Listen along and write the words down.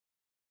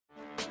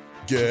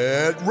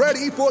Get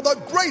ready for the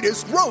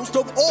greatest roast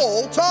of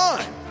all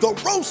time, the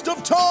Roast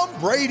of Tom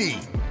Brady,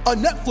 a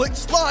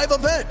Netflix live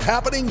event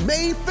happening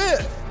May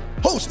 5th.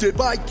 Hosted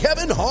by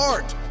Kevin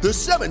Hart, the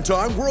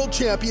 7-time world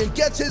champion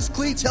gets his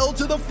cleats held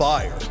to the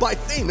fire by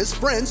famous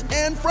friends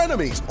and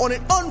frenemies on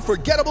an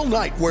unforgettable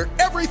night where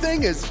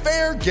everything is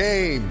fair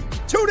game.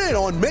 Tune in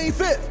on May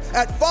 5th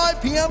at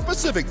 5 p.m.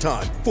 Pacific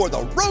time for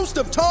the Roast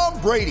of Tom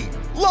Brady,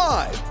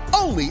 live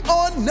only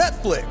on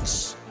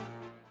Netflix.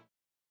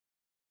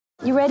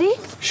 You ready?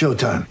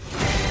 Showtime.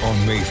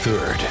 On May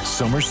 3rd,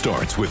 summer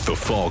starts with The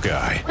Fall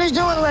Guy. Let's do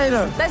it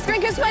later. Let's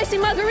drink a spicy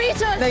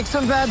margarita. Make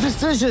some bad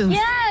decisions.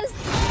 Yes!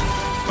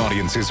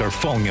 Audiences are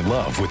falling in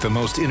love with the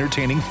most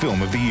entertaining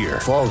film of the year.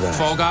 Fall Guy.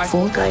 Fall Guy?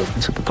 Fall guy.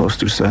 That's what the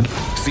poster said.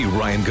 See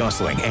Ryan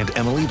Gosling and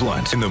Emily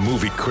Blunt in the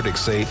movie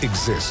critics say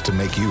exists to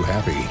make you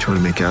happy. Trying to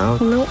make it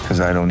out? Nope. Because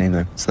I don't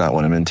either. It's not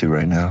what I'm into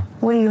right now.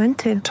 What are you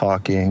into?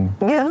 Talking.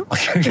 Yeah.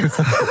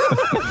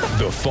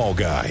 The Fall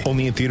Guy.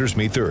 Only in theaters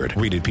May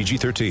 3rd. Rated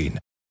PG-13.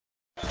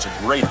 It's a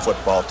great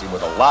football team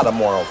with a lot of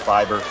moral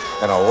fiber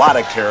and a lot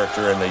of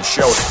character, and they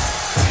showed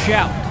it.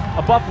 Shout,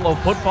 a Buffalo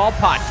football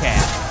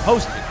podcast,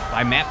 hosted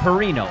by Matt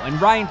Perino and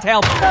Ryan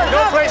Talbot.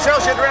 No place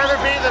else you'd rather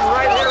be than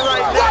right here,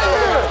 right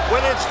now.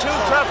 When it's too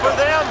tough for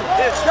them,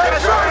 it's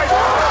just right.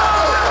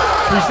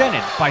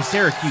 Presented by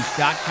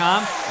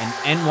Syracuse.com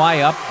and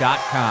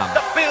NYUp.com.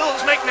 The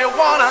Bills make me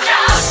wanna.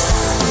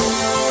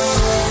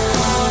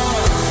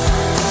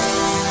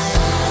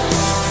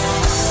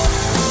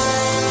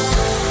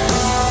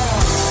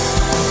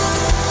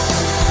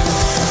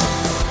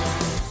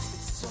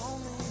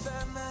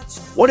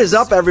 What is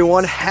up,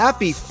 everyone?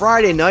 Happy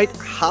Friday night,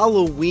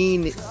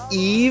 Halloween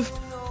Eve.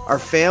 Our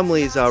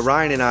families,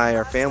 Ryan and I,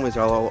 our families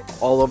are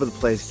all over the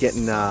place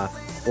getting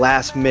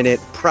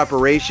last-minute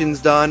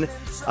preparations done.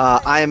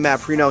 I am Matt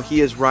Perino. He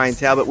is Ryan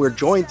Talbot. We're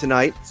joined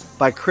tonight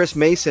by Chris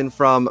Mason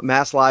from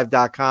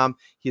MassLive.com.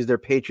 He's their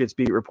Patriots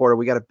beat reporter.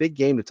 We got a big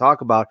game to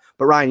talk about.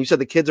 But, Ryan, you said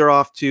the kids are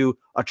off to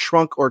a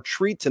trunk or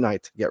treat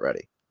tonight to get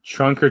ready.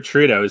 Trunk or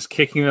treat. I was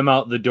kicking them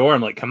out the door.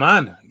 I'm like, come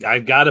on,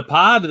 I've got a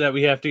pod that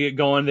we have to get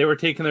going. They were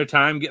taking their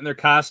time, getting their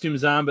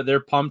costumes on, but they're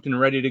pumped and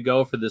ready to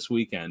go for this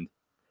weekend.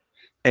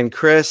 And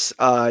Chris,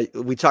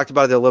 we talked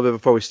about it a little bit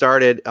before we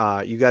started.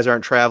 You guys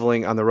aren't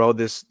traveling on the road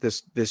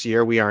this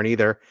year. We aren't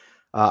either.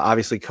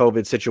 Obviously,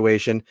 COVID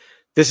situation.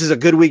 This is a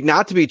good week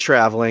not to be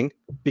traveling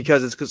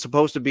because it's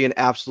supposed to be an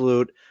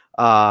absolute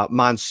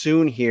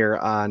monsoon here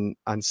on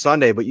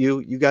Sunday. But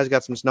you guys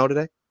got some snow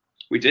today?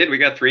 We did. We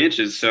got 3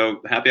 inches.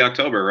 So happy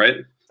October, right?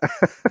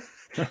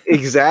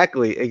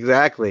 Exactly.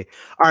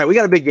 All right. We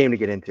got a big game to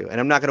get into, and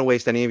I'm not going to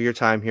waste any of your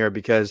time here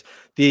because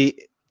the,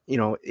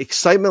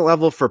 excitement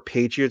level for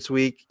Patriots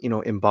week,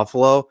 in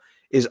Buffalo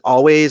is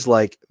always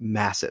like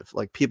massive.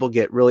 Like people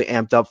get really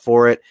amped up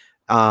for it.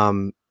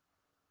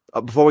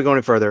 Before we go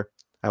any further,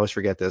 I always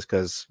forget this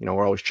because,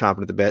 we're always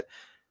chomping at the bit.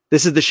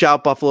 This is the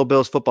Shout Buffalo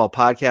Bills football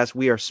podcast.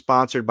 We are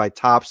sponsored by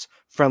Tops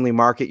Friendly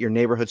Market, your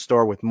neighborhood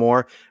store with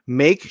more.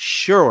 Make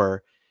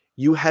sure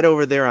you head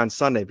over there on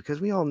Sunday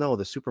because we all know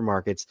the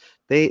supermarkets,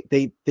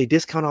 they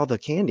discount all the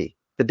candy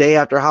the day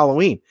after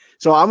Halloween.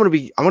 So I'm going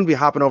to be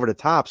hopping over to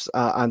Tops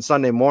on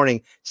Sunday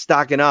morning,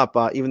 stocking up,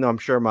 even though I'm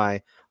sure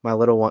my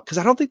little one, because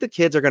I don't think the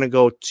kids are going to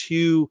go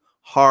too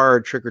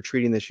hard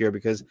trick-or-treating this year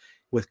because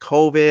with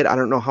COVID, I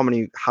don't know how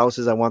many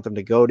houses I want them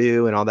to go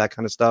to and all that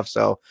kind of stuff.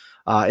 So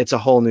it's a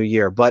whole new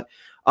year. But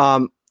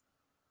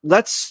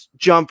let's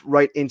jump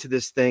right into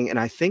this thing. And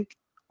I think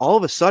all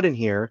of a sudden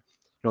here,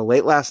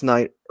 late last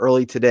night,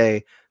 early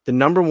today, the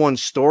number one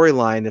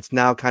storyline that's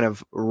now kind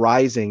of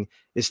rising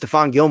is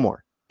Stephon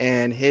Gilmore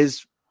and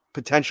his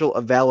potential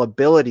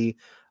availability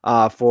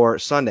for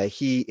Sunday.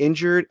 He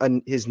injured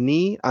his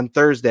knee on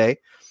Thursday,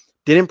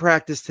 didn't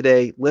practice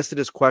today, listed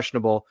as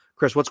questionable.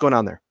 Chris, what's going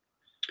on there?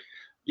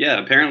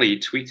 Yeah, apparently he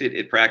tweaked it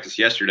at practice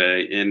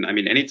yesterday. And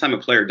anytime a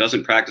player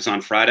doesn't practice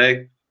on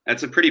Friday,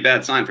 that's a pretty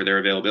bad sign for their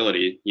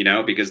availability,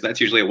 because that's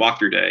usually a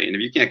walkthrough day. And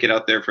if you can't get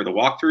out there for the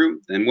walkthrough,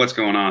 then what's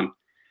going on?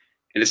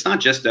 And it's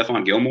not just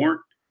Stephon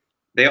Gilmore.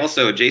 They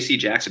also, J.C.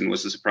 Jackson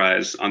was a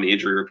surprise on the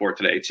injury report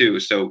today too.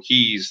 So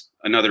he's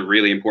another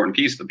really important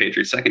piece of the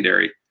Patriots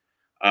secondary.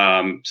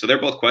 So they're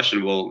both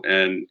questionable.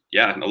 And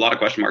yeah, a lot of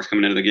question marks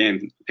coming into the game.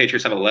 The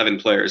Patriots have 11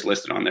 players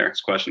listed on there.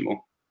 It's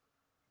questionable.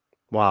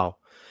 Wow.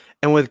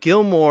 And with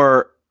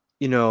Gilmore,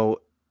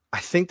 I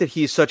think that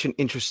he's such an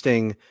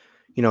interesting,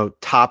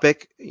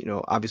 topic.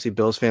 Obviously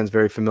Bills fans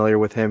very familiar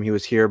with him. He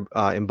was here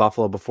in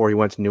Buffalo before he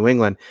went to New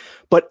England.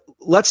 But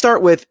let's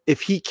start with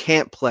if he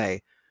can't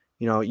play.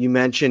 You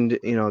mentioned,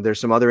 there's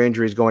some other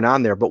injuries going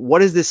on there. But what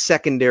does this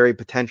secondary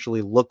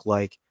potentially look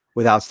like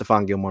without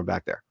Stephon Gilmore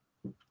back there?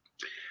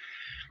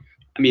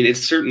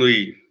 It's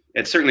certainly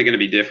going to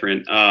be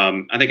different.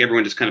 I think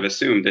everyone just kind of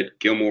assumed that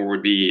Gilmore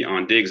would be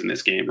on Diggs in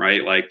this game,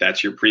 right? Like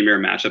that's your premier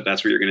matchup.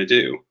 That's what you're going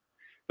to do.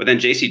 But then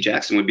J.C.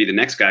 Jackson would be the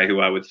next guy who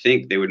I would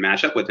think they would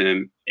match up with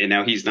him. And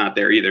now he's not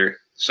there either.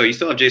 So you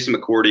still have Jason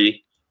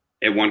McCourty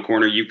at one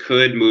corner. You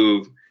could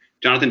move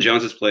Jonathan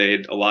Jones has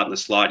played a lot in the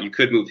slot. You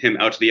could move him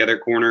out to the other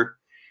corner.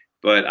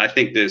 But I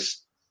think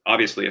this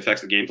obviously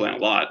affects the game plan a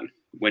lot.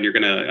 When you're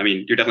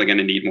definitely going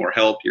to need more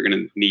help. You're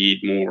going to need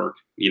more,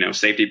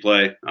 safety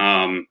play.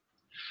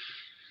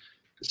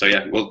 So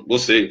yeah, we'll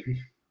see.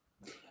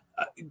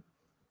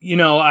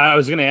 I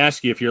was going to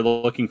ask you if you're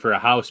looking for a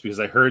house, because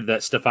I heard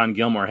that Stephon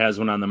Gilmore has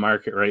one on the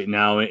market right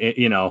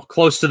now,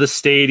 close to the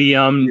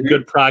stadium,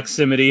 good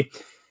proximity.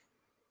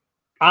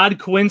 Odd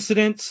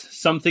coincidence,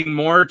 something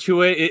more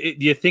to it.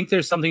 Do you think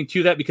there's something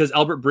to that? Because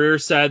Albert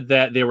Breer said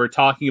that they were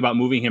talking about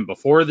moving him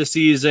before the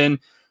season.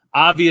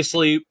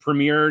 Obviously,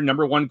 premier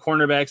number one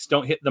cornerbacks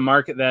don't hit the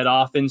market that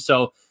often.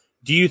 So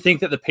do you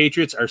think that the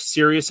Patriots are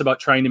serious about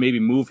trying to maybe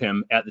move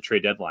him at the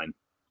trade deadline?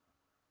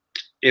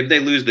 If they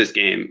lose this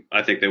game,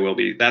 I think they will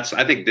be.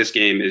 I think this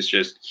game is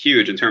just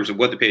huge in terms of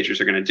what the Patriots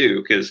are going to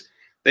do, because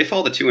they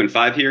fall to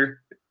 2-5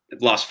 here.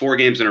 They've lost 4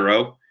 games in a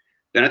row.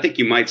 Then I think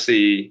you might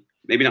see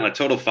maybe not a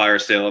total fire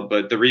sale,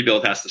 but the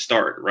rebuild has to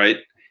start, right?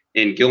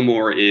 And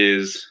Gilmore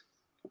is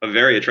a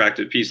very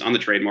attractive piece on the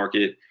trade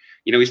market.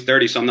 He's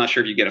 30, so I'm not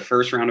sure if you get a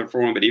first rounder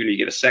for him, but even if you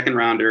get a second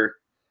rounder,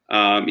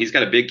 he's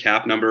got a big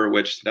cap number,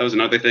 which that was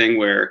another thing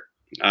where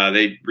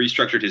they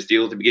restructured his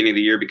deal at the beginning of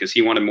the year because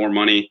he wanted more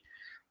money.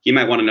 He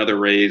might want another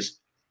raise.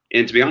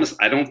 And to be honest,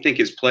 I don't think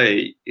his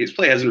play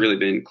hasn't really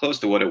been close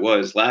to what it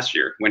was last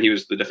year when he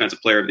was the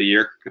defensive player of the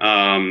year.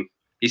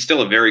 He's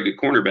still a very good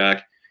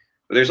cornerback,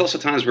 but there's also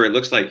times where it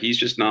looks like he's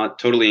just not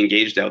totally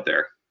engaged out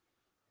there.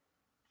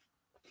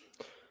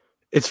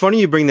 It's funny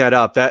you bring that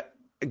up. That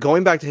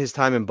going back to his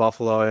time in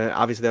Buffalo, and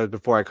obviously that was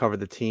before I covered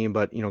the team,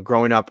 but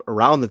growing up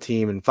around the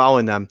team and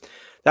following them,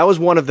 that was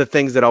one of the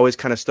things that always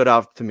kind of stood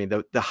out to me.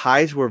 The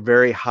highs were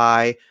very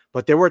high,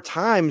 but there were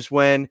times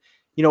when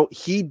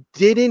he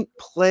didn't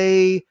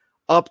play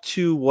up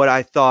to what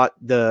I thought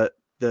the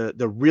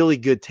really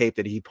good tape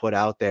that he put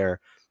out there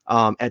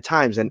at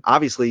times. And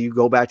obviously you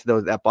go back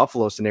to that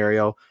Buffalo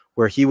scenario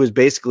where he was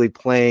basically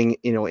playing,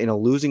 in a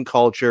losing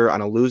culture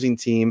on a losing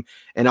team.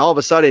 And all of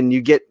a sudden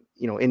you get,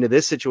 into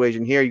this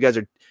situation here. You guys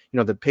are,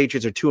 the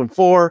Patriots are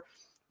 2-4.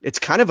 It's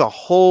kind of a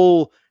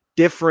whole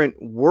different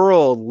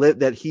world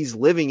that he's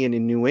living in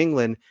New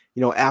England,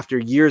 after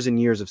years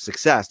and years of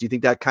success. Do you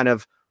think that kind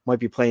of might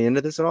be playing into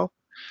this at all?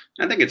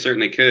 I think it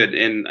certainly could.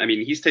 And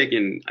he's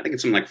taken, I think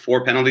it's something like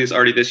 4 penalties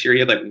already this year. He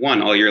had like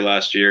 1 all year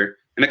last year.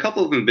 And a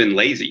couple of them have been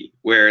lazy,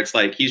 where it's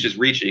like he's just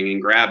reaching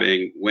and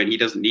grabbing when he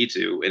doesn't need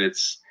to.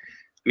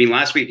 And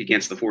last week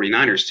against the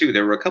 49ers too,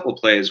 there were a couple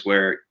plays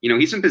where,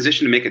 he's in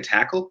position to make a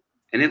tackle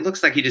and it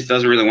looks like he just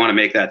doesn't really want to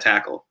make that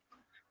tackle.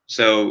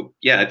 So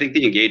yeah, I think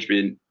the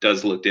engagement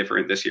does look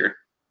different this year.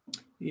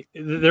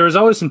 There was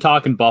always some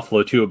talk in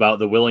Buffalo too about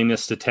the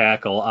willingness to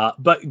tackle.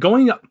 But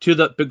going back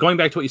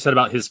to what you said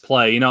about his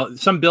play,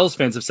 some Bills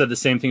fans have said the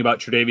same thing about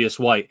Tre'Davious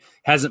White.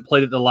 Hasn't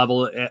played at the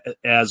level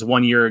as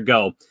 1 year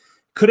ago.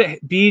 Could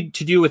it be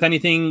to do with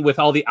anything with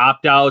all the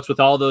opt-outs, with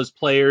all those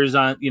players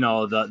on,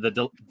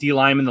 the D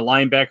linemen, the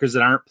linebackers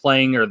that aren't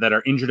playing or that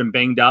are injured and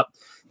banged up,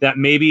 that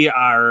maybe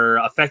are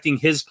affecting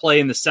his play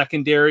in the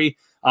secondary?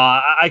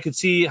 I could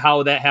see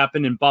how that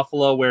happened in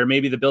Buffalo, where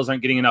maybe the Bills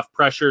aren't getting enough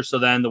pressure, so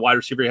then the wide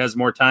receiver has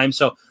more time.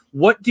 So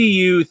what do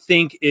you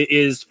think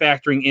is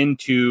factoring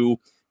into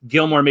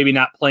Gilmore maybe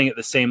not playing at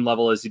the same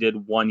level as he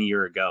did 1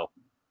 year ago?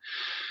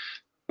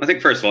 I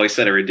think, first of all, he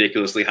set a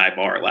ridiculously high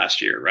bar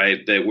last year,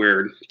 right, that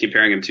we're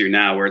comparing him to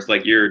now, where it's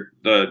like you're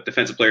the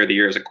defensive player of the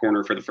year as a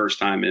corner for the first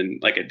time in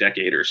like a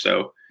decade or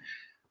so.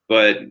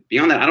 But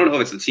beyond that, I don't know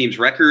if it's the team's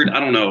record. I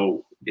don't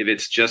know if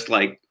it's just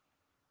like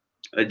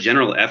a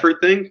general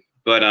effort thing.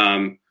 But,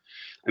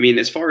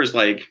 as far as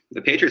like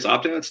the Patriots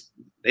opt-outs,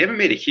 they haven't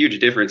made a huge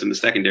difference in the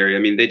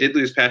secondary. They did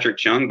lose Patrick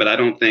Chung, but I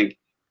don't think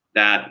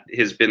that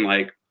has been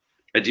like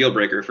a deal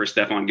breaker for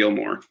Stephon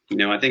Gilmore.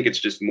 I think it's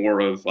just more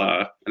of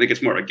a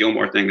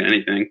Gilmore thing than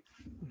anything.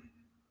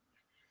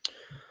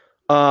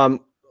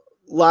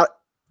 Lot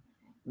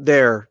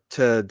there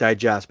to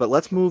digest, but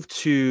let's move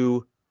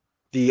to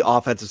the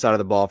offensive side of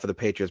the ball for the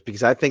Patriots,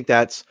 because I think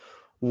that's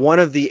one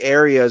of the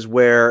areas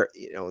where,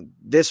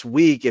 this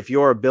week, if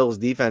you're a Bills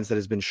defense that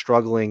has been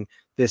struggling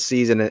this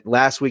season,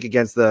 last week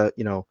against the,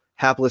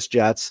 hapless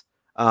Jets,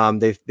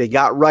 they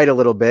got right a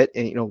little bit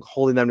and,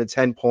 holding them to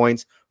 10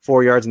 points,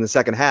 4 yards in the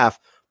second half,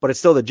 but it's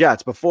still the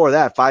Jets. Before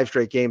that, 5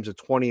 straight games of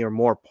 20 or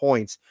more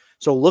points.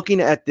 So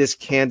looking at this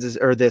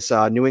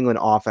New England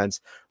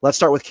offense, let's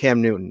start with Cam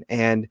Newton.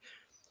 And,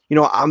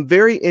 I'm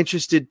very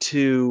interested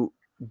to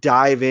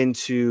dive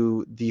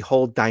into the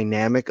whole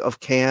dynamic of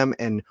Cam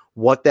and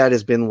what that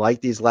has been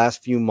like these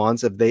last few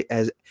months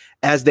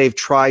as they've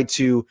tried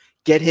to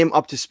get him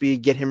up to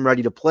speed, get him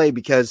ready to play.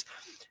 Because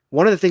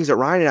one of the things that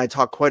Ryan and I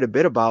talked quite a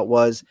bit about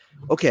was,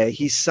 okay,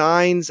 he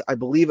signs, I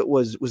believe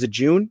was it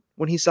June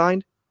when he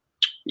signed?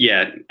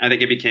 Yeah, I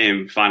think it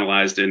became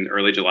finalized in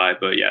early July,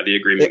 but yeah, the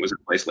agreement was in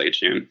place late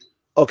June.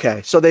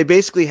 Okay, so they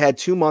basically had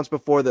 2 months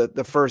before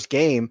the first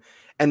game,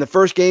 and the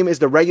first game is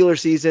the regular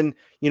season,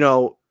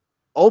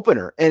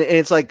 opener. And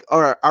it's like,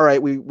 all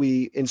right,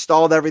 we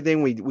installed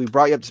everything. We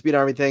brought you up to speed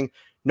on everything.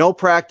 No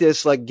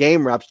practice, like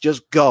game reps,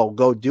 just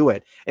go do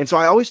it. And so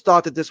I always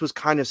thought that this was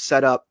kind of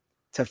set up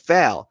to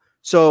fail.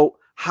 So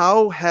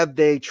How have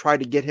they tried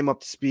to get him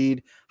up to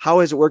speed? How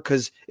has it worked?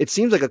 Because it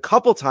seems like a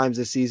couple times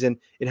this season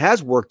it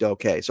has worked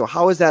okay. So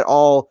how is that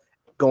all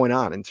going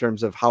on in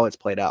terms of how it's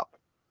played out?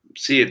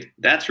 See,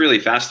 that's really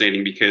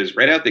fascinating because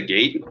right out the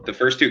gate, the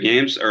first 2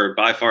 games are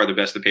by far the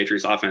best the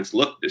Patriots offense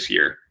looked this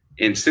year.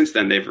 And since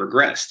then, they've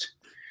regressed.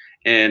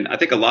 And I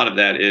think a lot of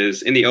that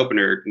is in the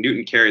opener,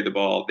 Newton carried the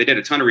ball. They did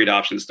a ton of read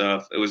option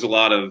stuff. It was a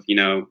lot of,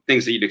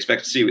 things that you'd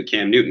expect to see with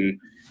Cam Newton,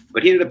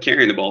 but he ended up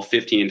carrying the ball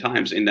 15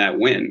 times in that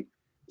win.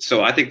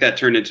 So I think that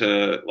turned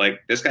into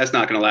this guy's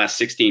not going to last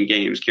 16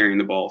 games carrying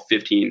the ball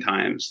 15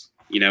 times.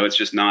 It's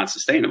just not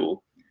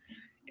sustainable.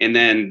 And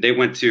then they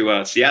went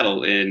to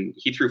Seattle and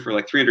he threw for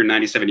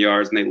 397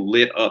 yards and they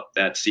lit up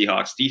that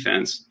Seahawks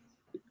defense.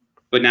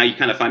 But now you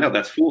kind of find out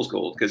that's fool's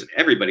gold because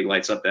everybody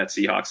lights up that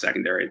Seahawks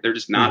secondary. They're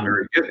just not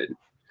very good.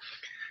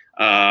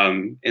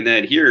 And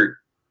then here,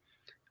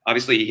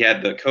 obviously he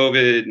had the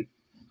COVID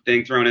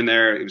thing thrown in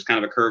there. It was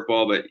kind of a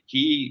curveball, but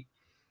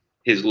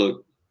his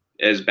looked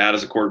as bad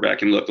as a quarterback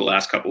can look the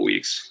last couple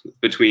weeks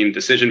between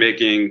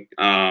decision-making,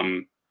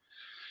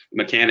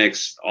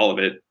 mechanics, all of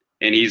it.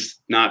 And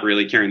he's not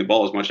really carrying the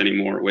ball as much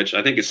anymore, which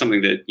I think is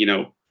something that,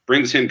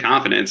 brings him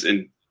confidence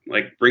and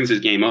brings his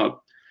game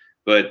up.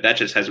 But that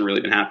just hasn't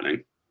really been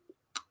happening.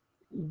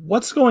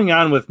 What's going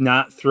on with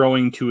not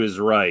throwing to his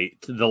right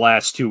the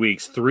last 2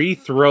 weeks? 3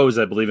 throws,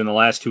 I believe, in the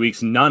last 2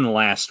 weeks, none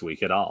last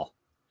week at all.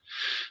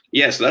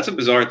 Yeah, so that's a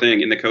bizarre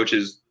thing, and the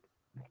coaches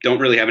don't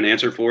really have an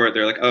answer for it.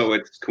 They're like, oh,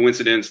 it's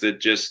coincidence that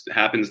just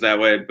happens that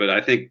way. But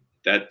I think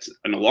that's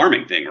an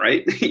alarming thing,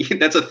 right?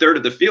 That's a third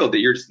of the field that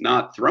you're just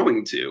not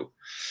throwing to.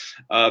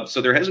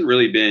 So there hasn't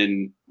really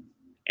been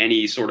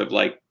any sort of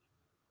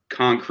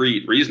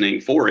concrete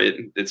reasoning for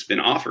it that's been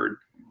offered.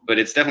 But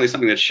it's definitely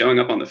something that's showing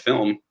up on the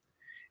film.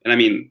 And I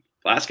mean,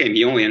 last game,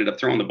 he only ended up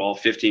throwing the ball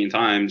 15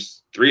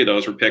 times. 3 of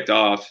those were picked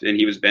off, and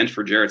he was benched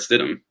for Jarrett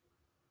Stidham.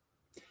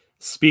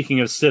 Speaking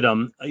of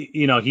Stidham,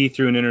 he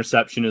threw an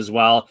interception as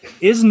well.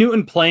 Is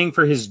Newton playing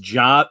for his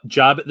job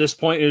at this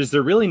point? Is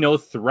there really no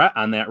threat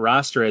on that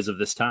roster as of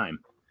this time?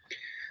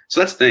 So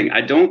that's the thing.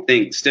 I don't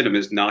think Stidham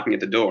is knocking at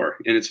the door.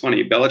 And it's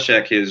funny,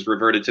 Belichick has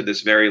reverted to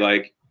this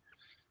very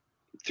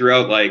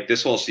throughout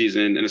this whole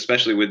season, and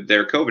especially with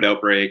their COVID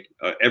outbreak,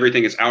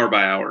 everything is hour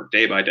by hour,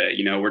 day by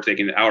day. We're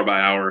taking it hour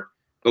by hour.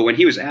 But when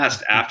he was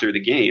asked after the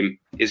game,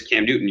 is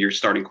Cam Newton your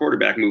starting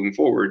quarterback moving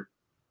forward?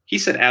 He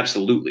said,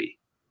 absolutely.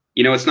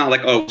 It's not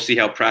we'll see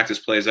how practice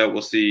plays out.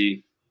 We'll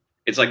see.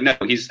 It's no,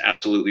 he's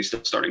absolutely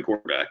still starting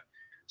quarterback.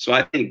 So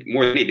I think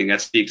more than anything,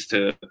 that speaks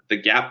to the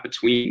gap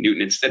between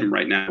Newton and Stidham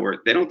right now, where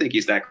they don't think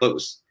he's that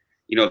close.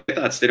 If they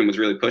thought Stidham was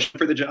really pushing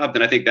for the job,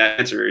 then I think that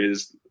answer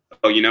is,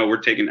 we're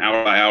taking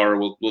hour by hour.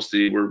 We'll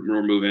see.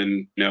 We're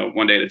moving,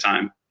 one day at a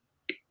time.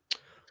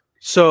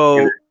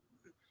 So,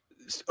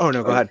 go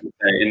ahead.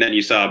 And then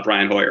you saw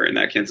Brian Hoyer in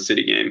that Kansas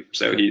City game.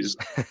 So he's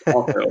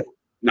also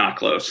not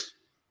close.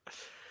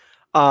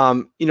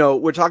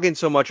 We're talking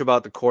so much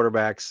about the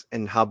quarterbacks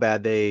and how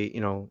bad they,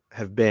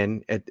 have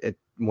been at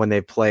when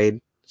they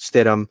played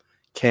Stidham,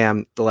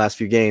 Cam the last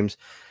few games.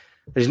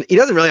 He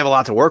doesn't really have a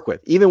lot to work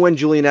with. Even when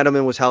Julian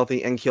Edelman was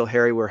healthy and N'Keal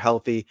Harry were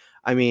healthy.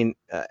 I mean,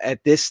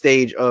 at this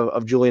stage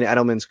of Julian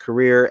Edelman's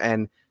career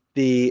and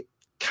the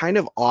kind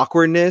of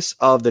awkwardness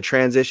of the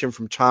transition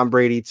from Tom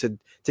Brady to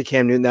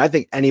Cam Newton, I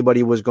think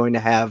anybody was going to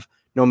have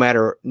no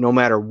matter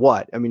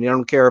what. I mean, I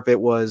don't care if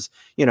it was,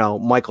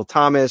 Michael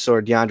Thomas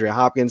or DeAndre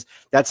Hopkins.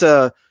 That's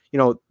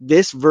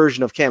this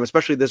version of Cam,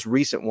 especially this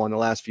recent one, the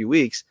last few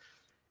weeks,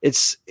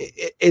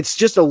 it's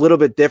just a little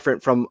bit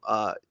different from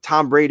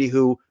Tom Brady,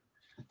 who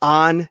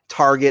on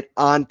target,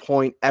 on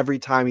point every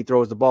time he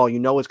throws the ball.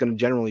 It's going to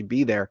generally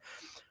be there.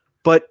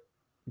 But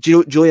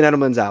Julian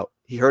Edelman's out.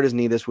 He hurt his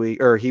knee this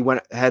week, or he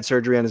had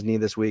surgery on his knee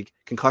this week.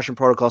 Concussion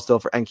protocol still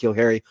for N'Keal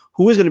Harry.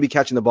 Who is going to be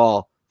catching the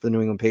ball for the New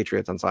England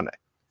Patriots on Sunday?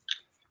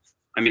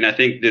 I mean, I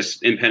think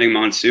this impending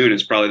monsoon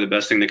is probably the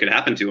best thing that could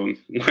happen to them,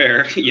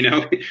 where,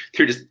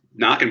 they're just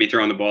not going to be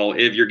throwing the ball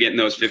if you're getting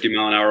those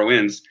 50-mile-an-hour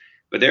winds.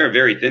 But they're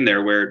very thin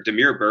there, where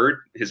Damiere Byrd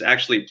has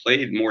actually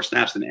played more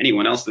snaps than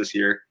anyone else this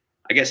year.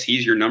 I guess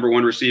he's your number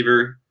one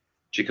receiver.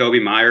 Jacoby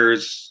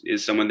Myers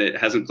is someone that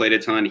hasn't played a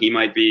ton. He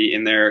might be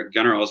in there.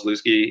 Gunnar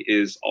Olszewski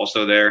is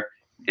also there.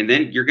 And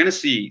then you're going to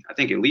see, I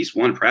think, at least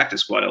one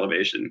practice squad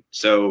elevation.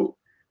 So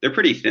they're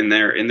pretty thin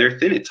there, and they're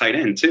thin at tight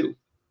end too.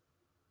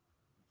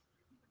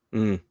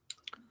 Go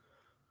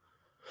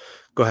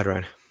ahead,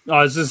 Ryan.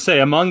 I was just to say,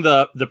 among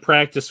the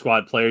practice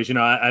squad players,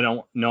 I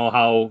don't know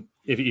how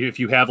if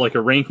you have a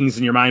rankings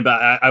in your mind,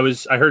 but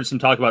I heard some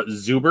talk about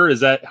Zuber.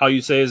 Is that how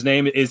you say his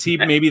name? Is he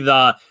maybe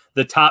the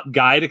top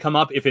guy to come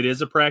up if it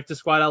is a practice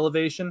squad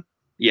elevation?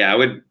 Yeah, I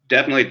would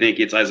definitely think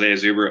it's Isaiah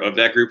Zuber of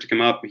that group to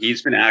come up.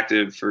 He's been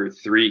active for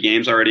 3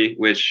 games already,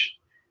 which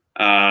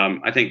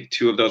I think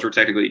 2 of those were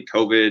technically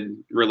COVID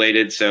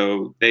related.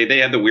 So they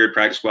have the weird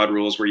practice squad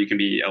rules where you can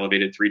be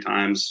elevated 3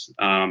 times.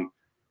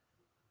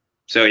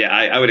 So yeah,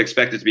 I would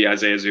expect it to be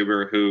Isaiah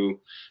Zuber, who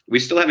we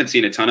still haven't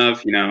seen a ton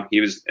of. He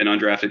was an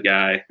undrafted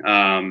guy.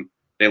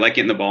 They like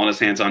getting the ball in his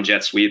hands on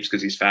jet sweeps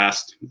because he's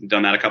fast.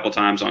 Done that a couple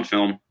times on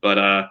film,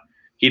 but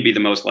he'd be the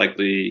most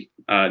likely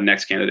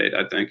next candidate,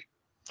 I think.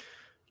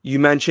 You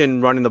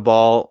mentioned running the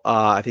ball.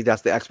 I think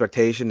that's the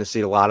expectation to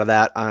see a lot of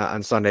that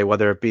on Sunday,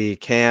 whether it be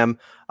Cam,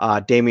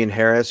 Damian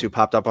Harris, who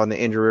popped up on the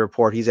injury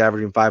report. He's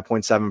averaging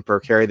 5.7 per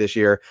carry this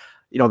year.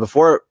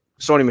 Before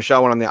Sony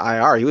Michel went on the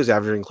IR, he was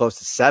averaging close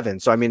to 7.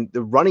 So, I mean,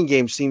 the running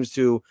game seems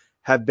to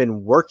have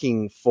been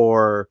working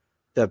for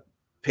the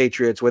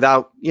Patriots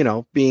without,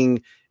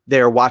 being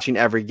there watching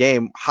every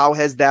game. How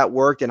has that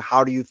worked, and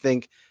how do you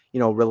think,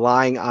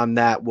 relying on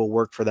that will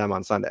work for them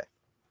on Sunday?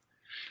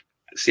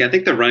 See, I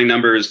think the running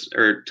numbers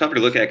are tougher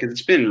to look at because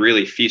it's been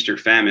really feast or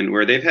famine,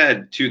 where they've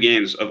had 2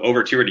 games of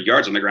over 200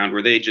 yards on the ground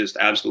where they just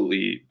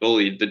absolutely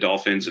bullied the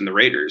Dolphins and the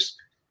Raiders.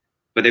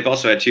 But they've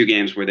also had 2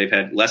 games where they've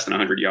had less than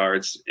 100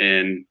 yards.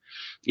 And,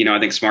 I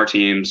think smart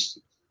teams,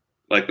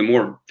 like the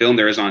more film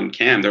there is on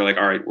Cam, they're like,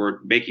 all right, we're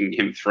making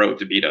him throw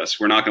to beat us.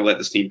 We're not going to let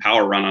this team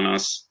power run on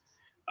us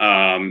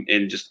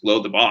and just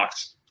load the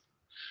box.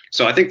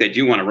 So I think they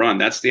do want to run.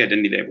 That's the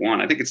identity they've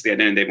won. I think it's the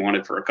identity they've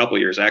wanted for a couple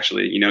of years,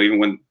 actually. Even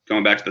when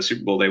going back to the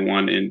Super Bowl they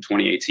won in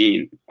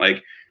 2018,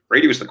 like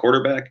Brady was the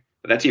quarterback,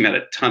 but that team had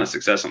a ton of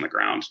success on the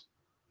ground.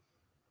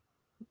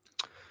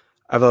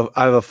 I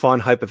have a fun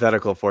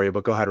hypothetical for you,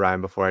 but go ahead,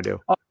 Ryan, before I do.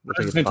 I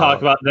was going to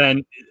talk about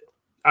then,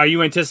 are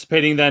you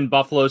anticipating then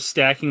Buffalo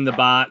stacking the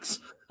box,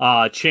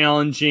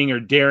 challenging or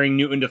daring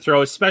Newton to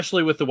throw,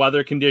 especially with the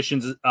weather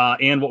conditions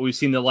and what we've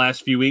seen the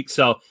last few weeks?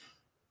 So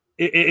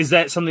is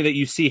that something that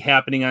you see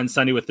happening on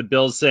Sunday with the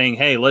Bills saying,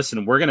 hey,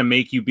 listen, we're going to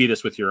make you beat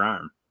us with your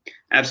arm?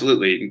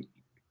 Absolutely.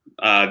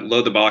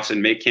 Load the box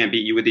and make Cam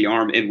beat you with the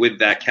arm, and with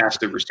that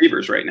cast of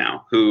receivers right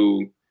now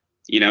who,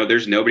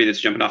 there's nobody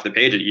that's jumping off the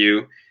page at you.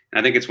 And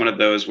I think it's one of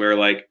those where,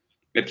 like,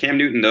 if Cam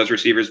Newton, those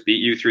receivers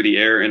beat you through the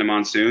air in a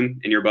monsoon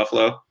in your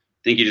Buffalo,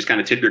 I think you just kind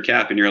of tip your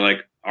cap and you're like,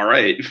 all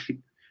right.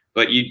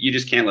 But you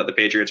just can't let the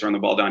Patriots run the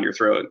ball down your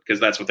throat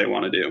because that's what they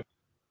want to do.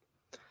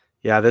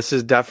 Yeah, this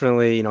is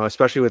definitely,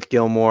 especially with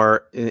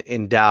Gilmore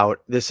in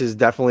doubt, this is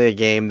definitely a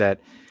game that,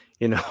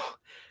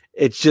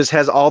 it just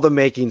has all the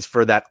makings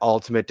for that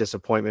ultimate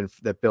disappointment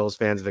that Bills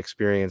fans have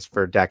experienced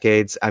for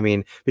decades. I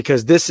mean,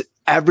 because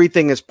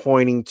everything is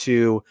pointing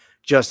to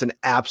just an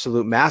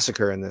absolute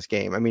massacre in this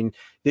game. I mean,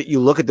 you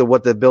look at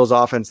what the Bills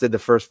offense did the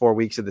first 4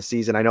 weeks of the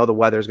season. I know the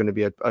weather is going to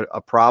be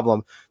a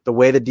problem. The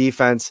way the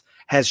defense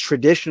has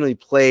traditionally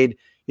played,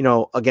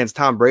 against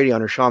Tom Brady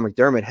under Sean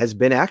McDermott has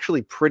been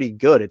actually pretty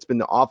good. It's been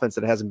the offense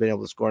that hasn't been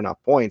able to score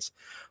enough points.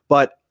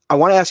 But I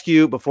want to ask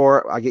you,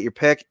 before I get your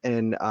pick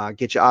and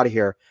get you out of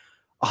here,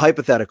 a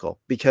hypothetical,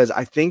 because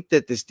I think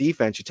that this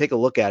defense, you take a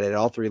look at it at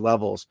all 3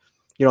 levels,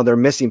 they're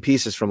missing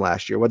pieces from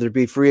last year, whether it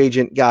be free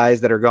agent guys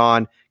that are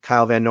gone,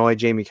 Kyle Van Noy,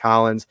 Jamie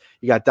Collins.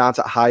 You got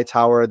Donta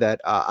Hightower that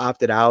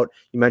opted out.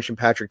 You mentioned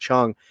Patrick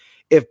Chung.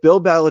 If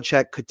Bill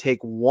Belichick could take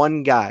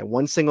one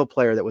single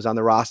player that was on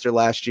the roster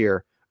last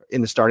year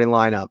in the starting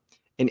lineup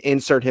and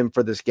insert him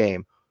for this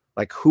game,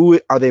 like, who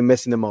are they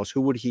missing the most?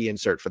 Who would he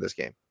insert for this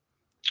game?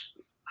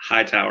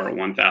 Hightower,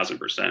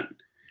 1,000%.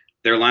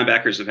 Their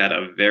linebackers have had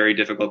a very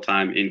difficult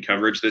time in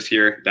coverage this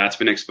year. That's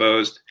been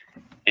exposed.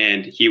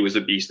 And he was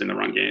a beast in the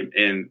run game.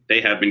 And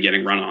they have been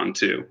getting run on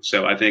too.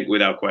 So I think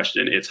without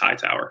question, it's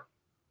Hightower.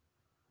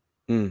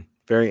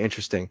 Very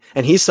interesting.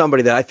 And he's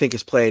somebody that I think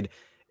has played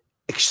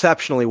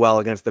exceptionally well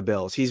against the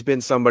Bills. He's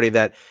been somebody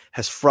that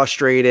has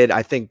frustrated,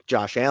 I think,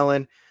 Josh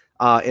Allen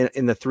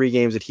in the 3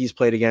 games that he's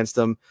played against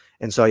them.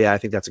 And so, yeah, I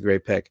think that's a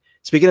great pick.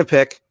 Speaking of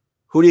pick,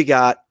 who do you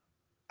got?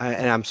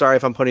 And I'm sorry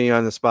if I'm putting you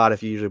on the spot,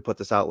 if you usually put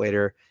this out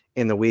later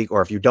in the week,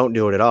 or if you don't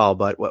do it at all,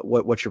 but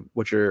what's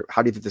your,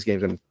 how do you think this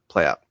game's going to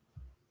play out?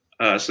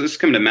 So this is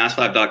coming to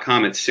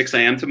masslive.com at 6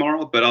 a.m.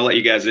 tomorrow, but I'll let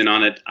you guys in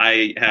on it.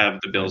 I have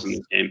the Bills in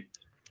this game.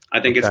 I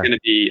think it's going to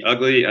be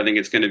ugly. I think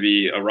it's going to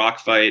be a rock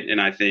fight, and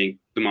I think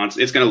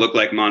it's going to look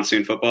like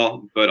monsoon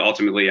football, but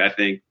ultimately I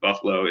think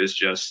Buffalo is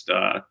just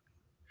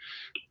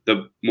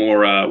the more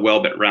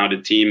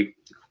well-rounded team,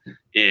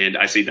 and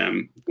I see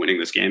them winning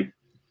this game.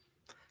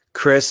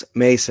 Chris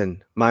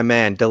Mason, my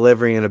man,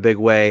 delivering in a big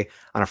way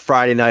on a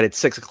Friday night at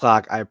 6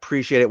 o'clock. I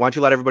appreciate it. Why don't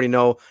you let everybody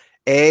know,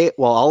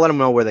 I'll let them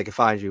know where they can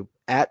find you,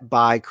 at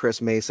by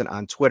Chris Mason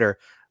on Twitter.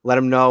 Let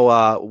them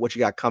know what you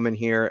got coming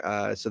here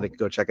so they can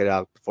go check it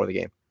out before the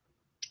game.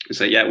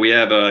 So, yeah, we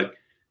have a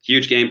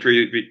huge game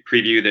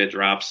preview that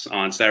drops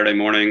on Saturday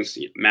mornings,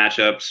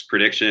 matchups,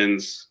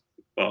 predictions,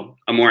 well,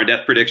 a more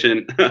in-depth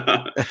prediction,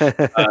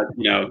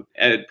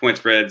 point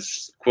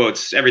spreads,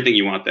 quotes, everything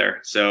you want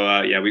there.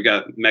 So, we've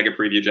got mega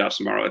preview drops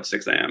tomorrow at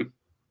 6 a.m.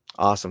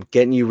 Awesome.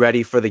 Getting you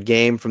ready for the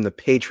game from the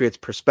Patriots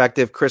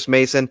perspective. Chris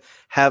Mason,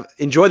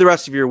 enjoy the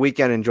rest of your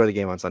weekend. Enjoy the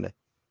game on Sunday.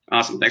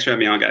 Awesome. Thanks for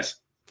having me on, guys.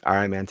 All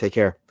right, man. Take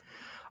care.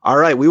 All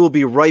right. We will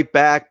be right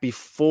back.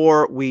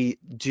 Before we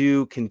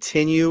do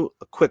continue,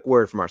 a quick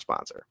word from our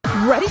sponsor.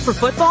 Ready for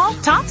football?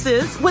 Tops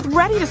is with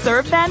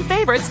ready-to-serve fan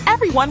favorites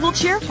everyone will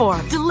cheer for.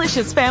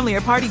 Delicious family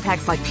or party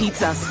packs like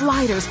pizza,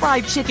 sliders,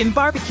 fried chicken,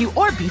 barbecue,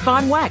 or beef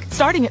on weck.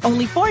 Starting at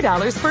only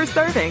 $4 per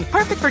serving.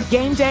 Perfect for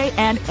game day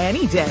and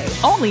any day.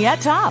 Only at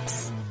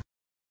Tops.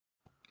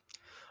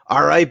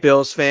 All right,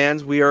 Bills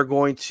fans, we are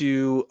going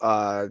to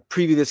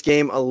preview this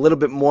game a little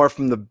bit more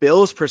from the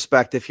Bills'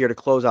 perspective here to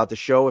close out the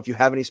show. If you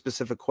have any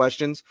specific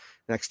questions,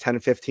 next 10 to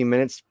 15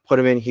 minutes, put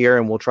them in here,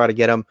 and we'll try to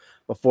get them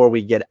before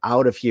we get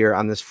out of here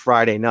on this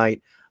Friday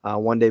night,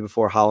 one day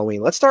before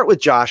Halloween. Let's start with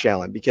Josh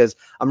Allen, because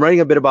I'm writing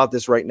a bit about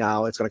this right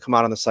now. It's going to come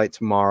out on the site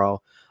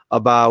tomorrow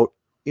about,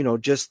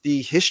 just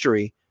the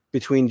history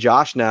between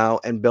Josh now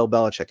and Bill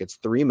Belichick. It's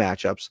three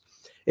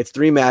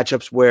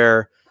matchups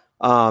where,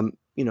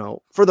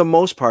 for the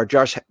most part,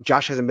 Josh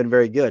hasn't been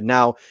very good.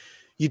 Now,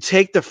 you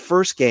take the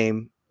first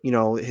game,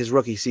 his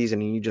rookie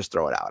season, and you just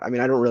throw it out. I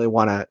mean, I don't really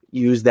want to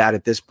use that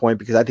at this point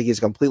because I think he's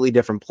a completely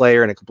different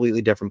player in a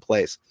completely different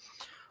place.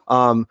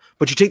 But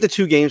you take the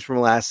two games from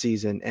last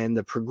season and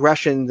the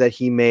progression that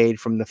he made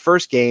from the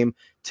first game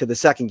to the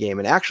second game.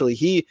 And actually,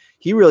 he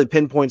really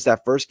pinpoints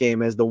that first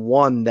game as the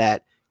one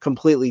that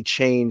completely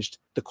changed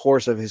the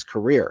course of his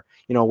career,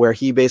 where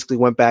he basically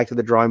went back to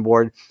the drawing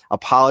board,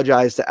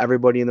 apologized to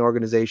everybody in the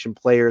organization,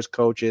 players,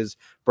 coaches,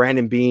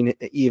 Brandon Beane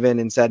even,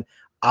 and said,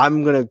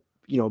 I'm going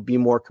to, be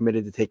more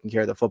committed to taking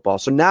care of the football.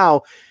 So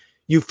now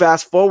you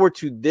fast forward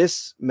to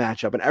this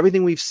matchup and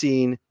everything we've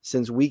seen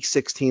since week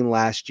 16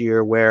 last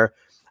year, where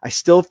I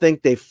still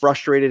think they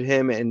frustrated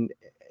him and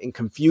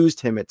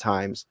confused him at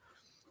times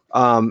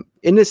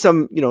into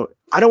some,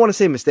 I don't want to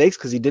say mistakes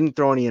because he didn't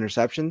throw any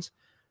interceptions,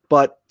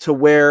 but to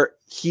where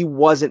he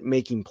wasn't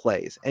making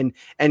plays. And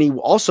he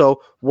also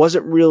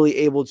wasn't really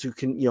able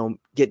to,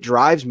 get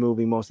drives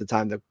moving most of the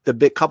time.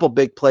 The couple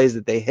big plays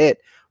that they hit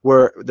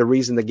were the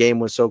reason the game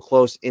was so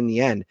close in the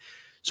end.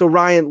 So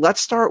Ryan, let's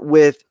start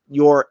with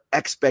your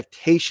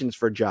expectations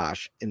for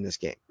Josh in this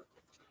game.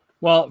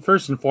 Well,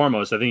 first and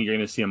foremost, I think you're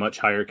going to see a much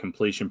higher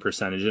completion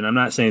percentage. And I'm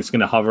not saying it's going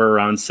to hover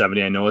around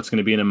 70. I know it's going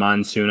to be in a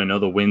monsoon. I know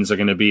the winds are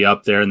going to be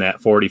up there in that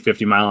 40,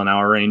 50 mile an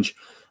hour range.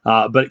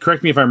 But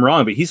correct me if I'm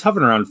wrong, but he's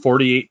hovering around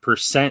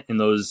 48% in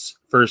those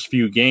first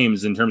few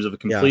games in terms of a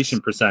completion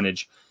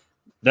percentage.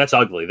 That's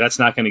ugly. That's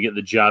not going to get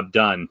the job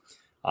done.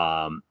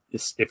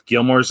 If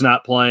Gilmore's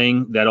not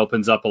playing, that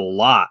opens up a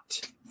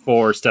lot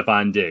for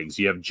Stephon Diggs.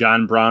 You have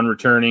John Brown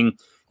returning.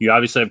 You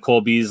obviously have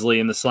Cole Beasley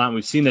in the slot.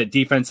 We've seen that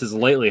defenses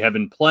lately have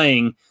been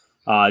playing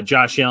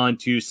Josh Allen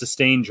to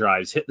sustain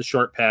drives, hit the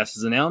short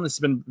passes, and Allen has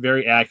been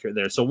very accurate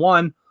there. So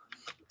one,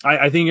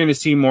 I think you're going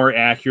to see more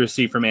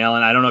accuracy from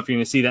Allen. I don't know if you're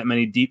going to see that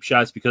many deep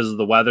shots because of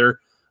the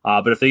weather,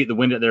 but if they get the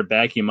wind at their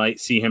back, you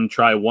might see him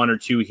try one or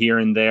two here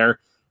and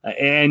there.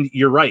 And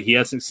you're right, he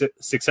had some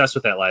success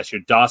with that last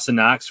year. Dawson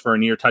Knox for a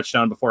near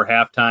touchdown before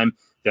halftime,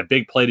 that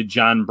big play to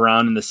John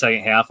Brown in the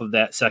second half of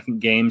that second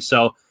game.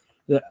 So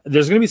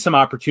there's going to be some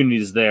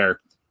opportunities there,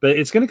 but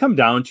it's going to come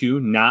down to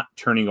not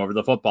turning over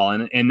the football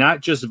and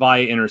not just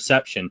via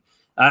interception.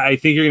 I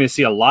think you're going to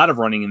see a lot of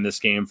running in this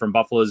game from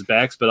Buffalo's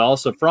backs, but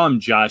also from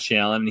Josh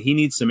Allen. He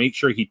needs to make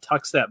sure he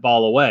tucks that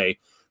ball away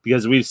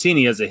because we've seen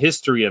he has a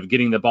history of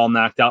getting the ball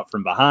knocked out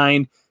from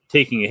behind,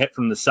 taking a hit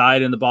from the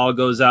side, and the ball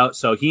goes out.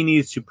 So he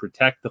needs to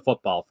protect the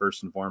football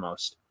first and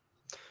foremost.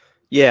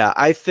 Yeah,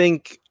 I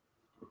think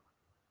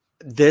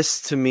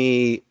this to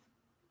me,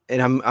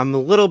 and I'm a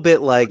little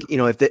bit like,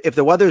 if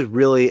the weather is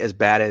really as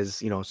bad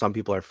as, some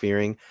people are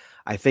fearing,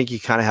 I think you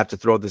kind of have to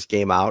throw this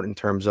game out in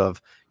terms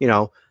of,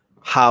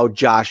 how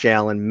Josh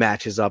Allen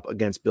matches up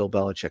against Bill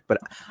Belichick. But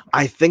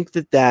I think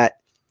that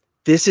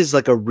this is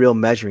like a real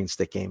measuring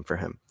stick game for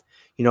him.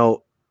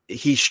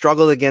 He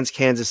struggled against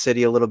Kansas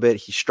City a little bit.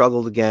 He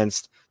struggled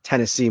against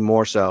Tennessee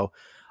more so.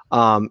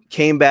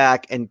 Came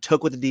back and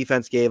took what the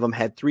defense gave him,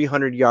 had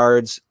 300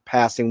 yards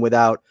passing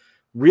without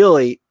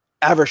really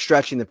ever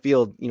stretching the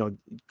field,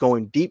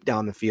 going deep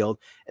down the field.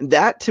 And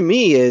that to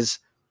me is,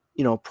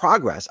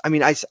 progress. I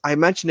mean, I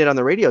mentioned it on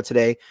the radio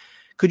today.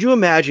 Could you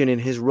imagine in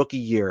his rookie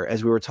year,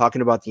 as we were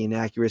talking about the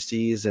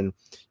inaccuracies and,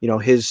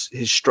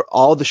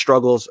 all the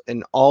struggles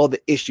and all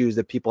the issues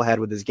that people had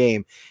with his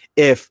game,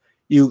 if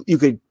you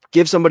could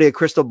give somebody a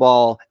crystal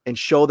ball and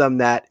show them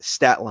that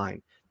stat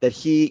line that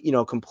he,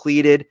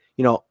 completed,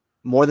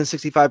 more than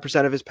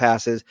 65% of his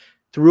passes,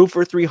 threw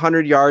for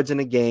 300 yards in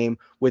a game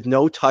with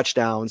no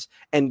touchdowns,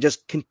 and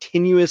just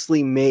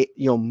continuously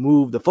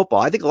move the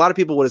football. I think a lot of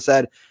people would have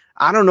said,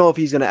 I don't know if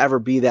he's going to ever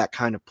be that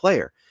kind of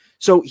player.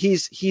 So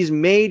he's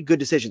made good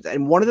decisions.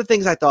 And one of the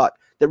things I thought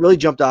that really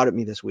jumped out at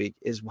me this week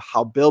is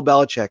how Bill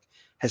Belichick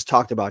has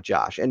talked about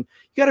Josh. And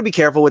you got to be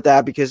careful with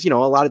that because, a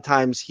lot of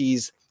times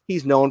he's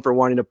known for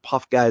wanting to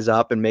puff guys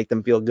up and make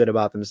them feel good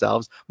about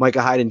themselves.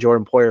 Micah Hyde and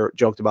Jordan Poyer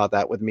joked about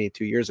that with me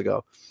 2 years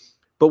ago.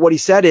 But what he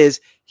said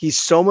is he's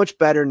so much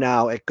better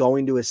now at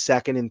going to his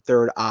second and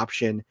third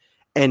option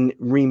and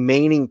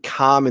remaining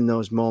calm in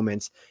those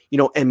moments,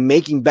 and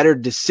making better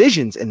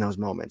decisions in those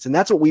moments. And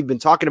that's what we've been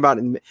talking about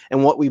and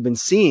what we've been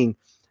seeing,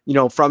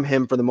 from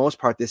him for the most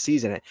part this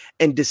season.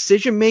 And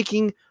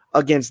decision-making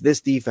against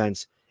this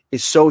defense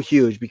is so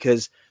huge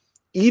because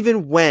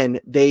even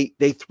when they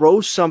throw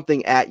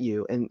something at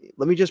you, and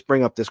let me just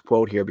bring up this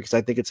quote here because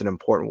I think it's an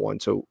important one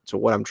to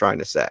what I'm trying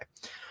to say.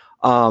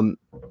 Okay,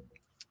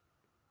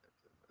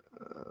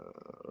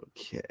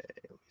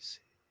 let me see.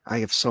 I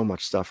have so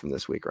much stuff from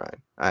this week,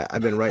 Ryan.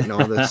 I've been writing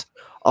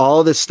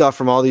all this stuff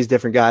from all these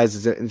different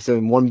guys. It's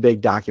in one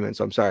big document.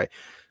 So I'm sorry.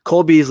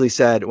 Cole Beasley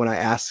said when I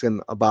asked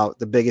him about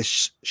the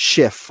biggest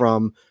shift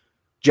from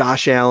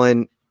Josh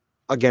Allen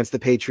against the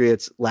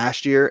Patriots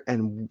last year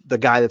and the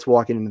guy that's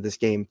walking into this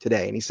game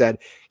today. And he said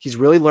he's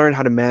really learned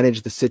how to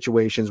manage the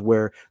situations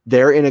where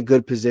they're in a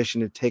good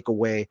position to take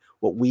away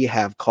what we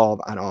have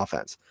called on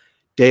offense.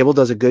 Dable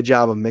does a good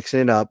job of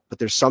mixing it up, but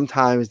there's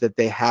sometimes that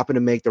they happen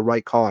to make the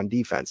right call on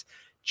defense.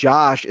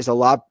 Josh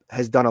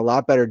has done a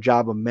lot better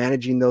job of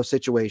managing those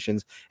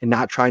situations and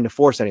not trying to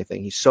force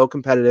anything. He's so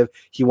competitive.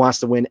 He wants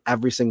to win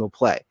every single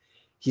play.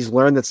 He's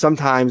learned that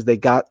sometimes they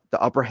got the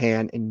upper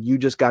hand and you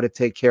just got to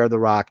take care of the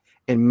rock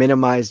and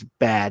minimize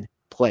bad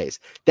plays.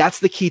 That's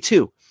the key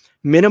too.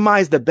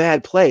 Minimize the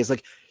bad plays.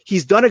 Like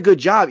he's done a good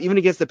job even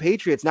against the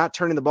Patriots, not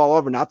turning the ball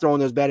over, not throwing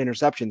those bad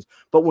interceptions.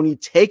 But when you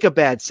take a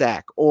bad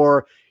sack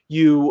or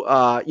you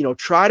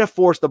try to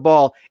force the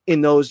ball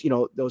in those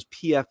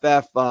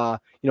PFF,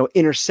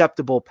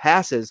 interceptable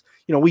passes,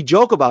 we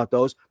joke about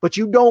those, but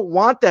you don't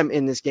want them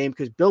in this game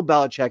because Bill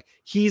Belichick,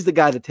 he's the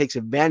guy that takes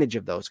advantage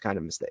of those kind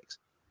of mistakes.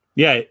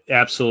 Yeah,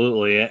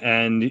 absolutely.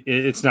 And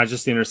it's not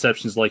just the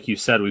interceptions, like you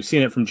said. We've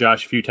seen it from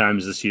Josh a few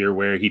times this year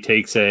where he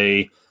takes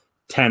a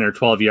 10 or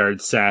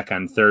 12-yard sack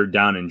on third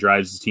down and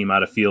drives his team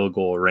out of field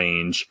goal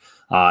range.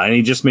 And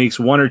he just makes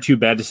one or two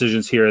bad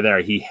decisions here or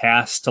there. He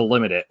has to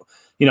limit it.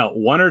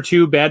 One or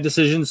two bad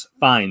decisions,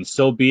 fine,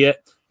 so be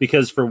it.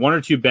 Because for one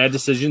or two bad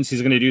decisions,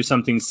 he's going to do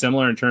something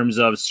similar in terms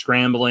of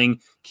scrambling,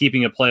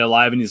 keeping a play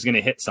alive, and he's going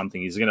to hit something.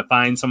 He's going to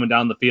find someone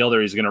down the field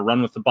or he's going to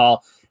run with the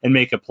ball and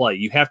make a play.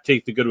 You have to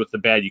take the good with the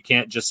bad. You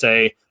can't just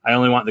say, I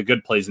only want the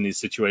good plays in these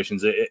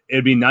situations.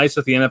 It'd be nice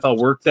if the NFL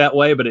worked that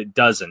way, but it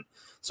doesn't.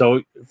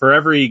 So for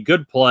every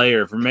good play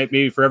or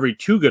maybe for every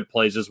two good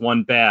plays, there's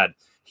one bad.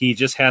 He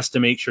just has to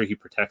make sure he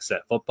protects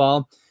that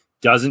football,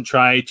 doesn't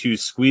try to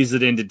squeeze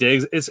it into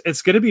Diggs.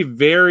 It's going to be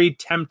very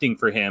tempting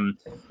for him,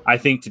 I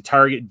think, to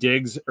target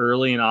Diggs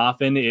early and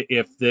often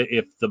if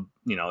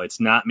it's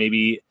not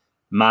maybe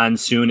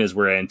monsoon as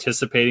we're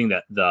anticipating,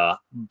 that the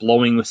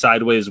blowing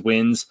sideways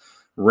winds,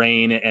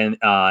 rain and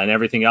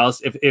everything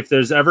else. If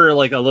there's ever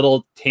like a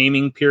little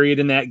taming period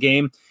in that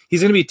game,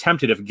 he's going to be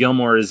tempted if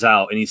Gilmore is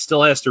out, and he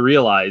still has to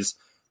realize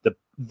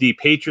the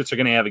Patriots are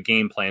going to have a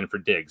game plan for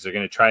Diggs. They're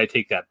going to try to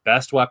take that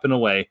best weapon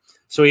away.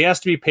 So he has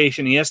to be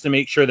patient. He has to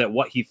make sure that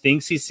what he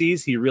thinks he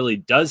sees, he really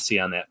does see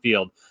on that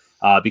field,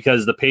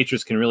 because the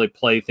Patriots can really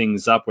play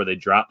things up where they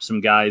drop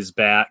some guys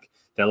back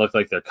that look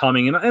like they're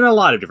coming and a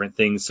lot of different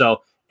things.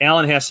 So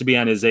Allen has to be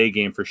on his A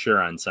game for sure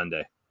on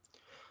Sunday.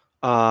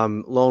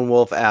 Lone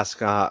Wolf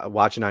asked,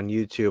 watching on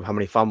YouTube, how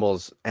many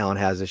fumbles Allen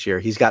has this year.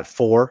 He's got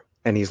 4,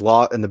 and he's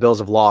lost, and the Bills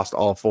have lost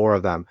all 4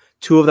 of them.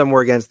 2 of them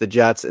were against the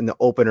Jets in the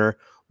opener,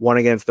 1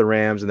 against the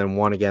Rams, and then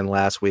 1 again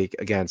last week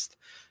against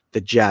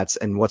the Jets.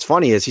 And what's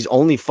funny is he's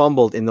only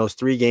fumbled in those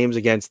 3 games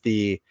against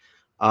the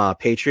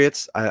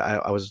Patriots.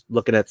 I was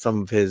looking at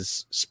some of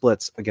his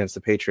splits against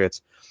the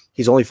Patriots.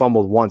 He's only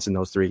fumbled once in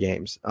those 3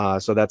 games.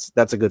 So that's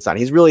a good sign.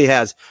 He really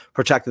has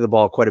protected the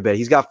ball quite a bit.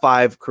 He's got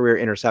 5 career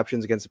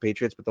interceptions against the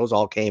Patriots, but those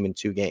all came in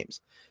 2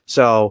 games.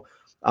 So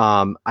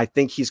I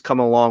think he's come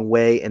a long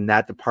way in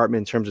that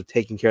department in terms of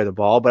taking care of the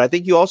ball. But I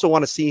think you also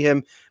want to see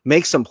him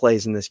make some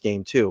plays in this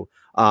game too.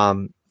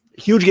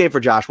 Huge game for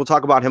Josh. We'll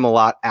talk about him a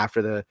lot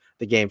after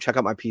the game. Check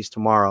out my piece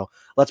tomorrow.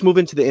 Let's move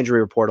into the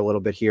injury report a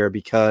little bit here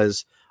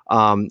because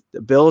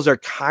the Bills are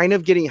kind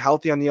of getting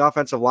healthy on the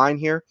offensive line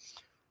here.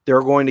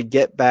 They're going to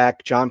get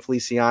back John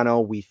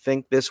Feliciano, we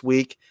think, this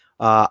week.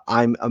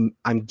 I'm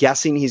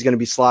guessing he's going to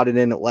be slotted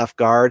in at left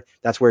guard.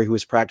 That's where he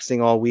was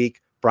practicing all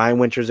week. Brian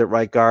Winters at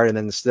right guard, and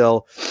then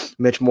still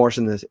Mitch Morse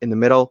in the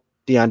middle,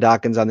 Deion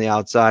Dawkins on the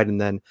outside, and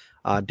then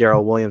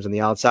Darrell Williams on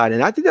the outside.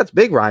 And I think that's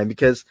big, Ryan,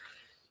 because,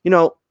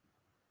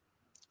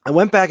 I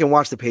went back and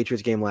watched the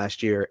Patriots game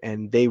last year,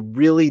 and they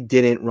really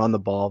didn't run the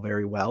ball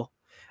very well.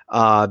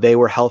 They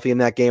were healthy in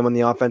that game on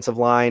the offensive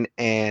line,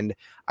 and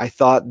I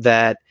thought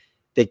that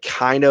they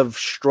kind of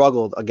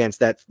struggled against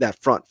that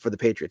front for the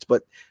Patriots.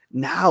 But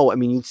now,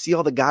 you see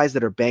all the guys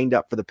that are banged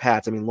up for the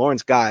Pats.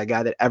 Lawrence Guy, a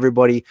guy that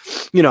everybody,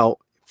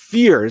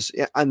 fears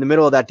in the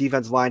middle of that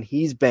defensive line,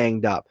 he's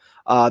banged up.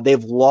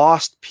 They've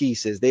lost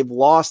pieces. They've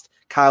lost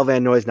Kyle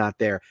Van Noy's not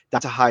there.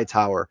 That's a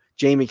Hightower,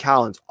 Jamie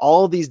Collins,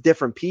 all these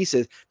different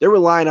pieces. They're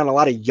relying on a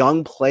lot of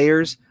young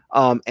players.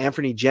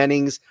 Anthony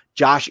Jennings,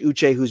 Josh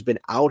Uche, who's been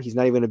out. He's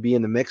not even going to be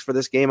in the mix for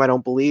this game, I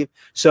don't believe.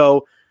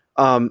 So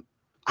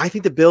I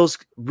think the Bills,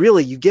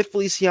 really, you get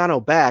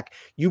Feliciano back,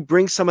 you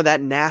bring some of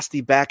that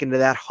nasty back into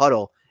that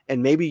huddle,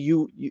 and maybe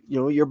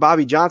you're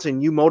Bobby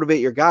Johnson, you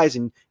motivate your guys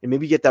and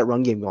maybe get that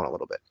run game going a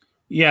little bit.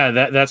 Yeah,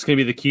 that's going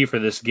to be the key for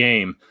this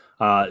game.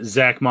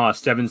 Zach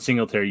Moss, Devin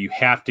Singletary, you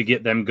have to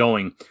get them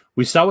going.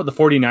 We saw what the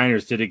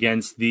 49ers did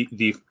against the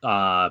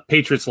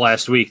Patriots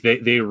last week.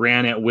 They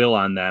ran at will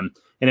on them,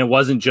 and it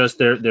wasn't just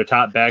their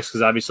top backs,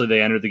 because obviously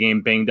they entered the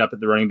game banged up at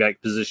the running back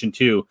position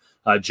too.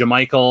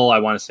 Jamichael, I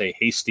want to say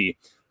Hasty,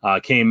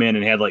 came in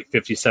and had like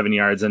 57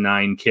 yards and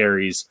 9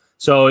 carries.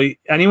 So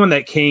anyone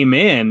that came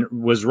in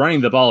was running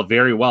the ball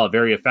very well,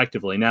 very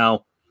effectively.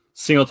 Now,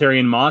 Singletary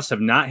and Moss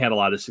have not had a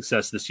lot of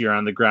success this year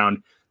on the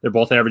ground. They're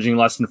both averaging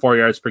less than 4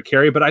 yards per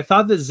carry, but I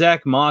thought that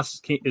Zach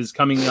Moss is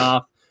coming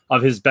off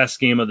of his best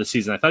game of the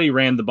season. I thought he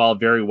ran the ball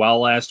very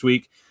well last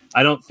week.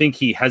 I don't think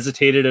he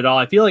hesitated at all.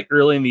 I feel like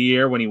early in the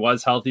year when he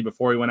was healthy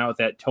before he went out with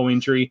that toe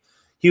injury,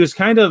 he was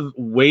kind of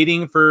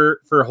waiting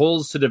for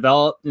holes to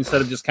develop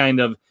instead of just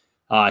kind of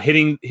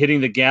hitting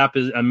the gap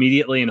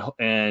immediately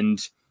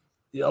and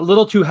a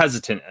little too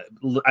hesitant.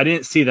 I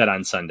didn't see that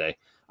on Sunday.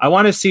 I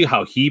want to see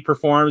how he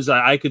performs.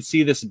 I could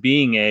see this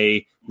being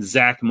a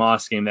Zach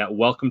Moss game, that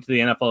welcome to the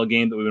NFL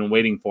game that we've been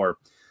waiting for.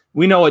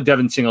 We know what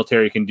Devin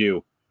Singletary can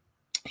do.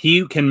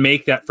 He can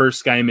make that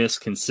first guy miss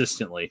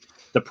consistently.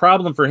 The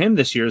problem for him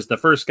this year is the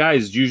first guy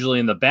is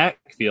usually in the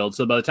backfield.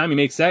 So by the time he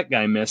makes that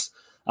guy miss,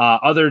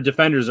 other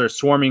defenders are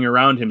swarming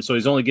around him. So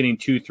he's only getting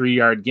 2-3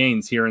 yard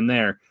gains here and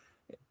there.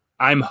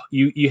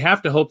 You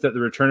have to hope that the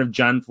return of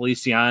John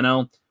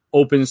Feliciano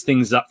opens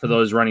things up for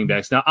those running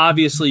backs. Now,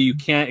 obviously, you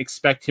can't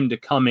expect him to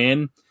come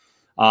in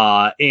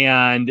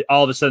and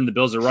all of a sudden the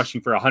Bills are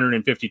rushing for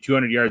 150,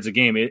 200 yards a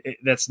game.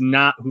 That's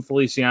not who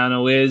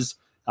Feliciano is.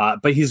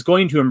 But he's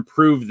going to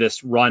improve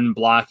this run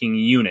blocking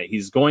unit.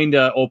 He's going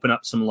to open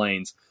up some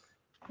lanes.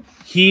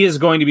 He is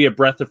going to be a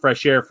breath of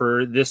fresh air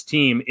for this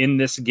team in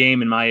this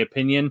game, in my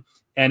opinion,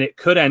 and it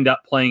could end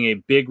up playing a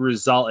big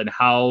result in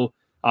how,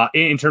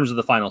 in terms of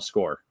the final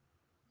score.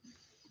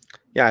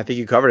 Yeah, I think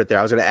you covered it there.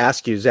 I was going to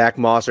ask you Zach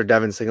Moss or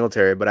Devin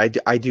Singletary, but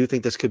I do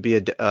think this could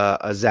be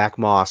a Zach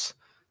Moss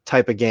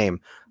type of game.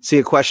 See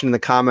a question in the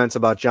comments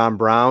about John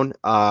Brown.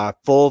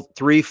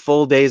 3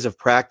 full days of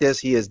practice.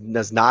 He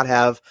does not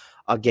have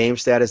a game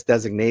status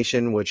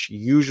designation, which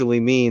usually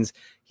means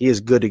he is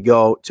good to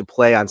go to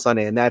play on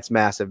Sunday. And that's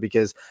massive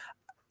because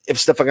if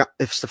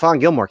Stephon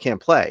Gilmore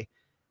can't play,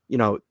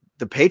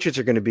 the Patriots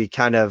are going to be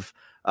kind of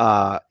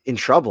in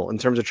trouble in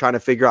terms of trying to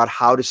figure out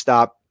how to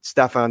stop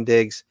Stephon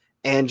Diggs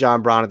and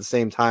John Brown at the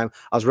same time.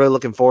 I was really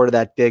looking forward to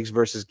that Diggs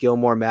versus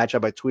Gilmore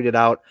matchup. I tweeted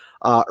out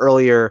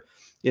earlier,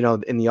 in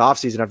the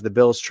offseason after the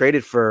Bills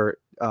traded for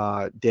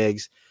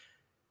Diggs,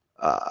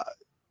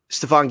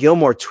 Stephon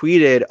Gilmore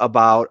tweeted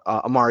about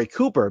Amari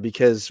Cooper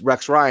because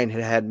Rex Ryan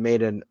had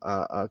made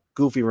a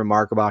goofy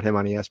remark about him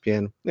on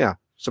ESPN. Yeah,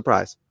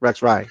 surprise.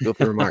 Rex Ryan,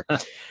 goofy remark.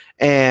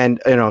 And,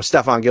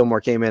 Stephon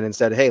Gilmore came in and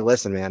said, hey,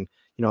 listen, man,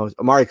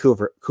 Amari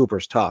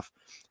Cooper's tough.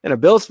 And a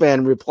Bills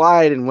fan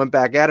replied and went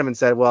back at him and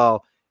said,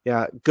 well,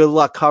 yeah, good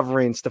luck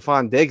covering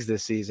Stephon Diggs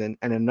this season.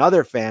 And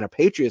another fan, a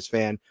Patriots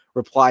fan,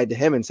 replied to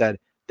him and said,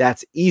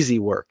 that's easy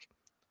work.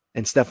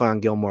 And Stephon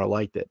Gilmore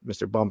liked it,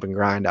 Mr. Bump and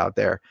Grind out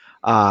there.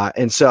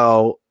 And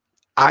so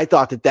I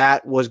thought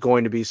that was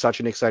going to be such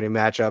an exciting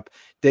matchup.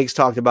 Diggs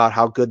talked about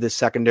how good this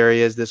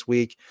secondary is this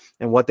week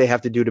and what they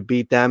have to do to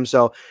beat them.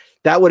 So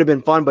that would have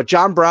been fun. But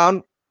John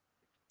Brown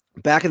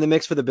back in the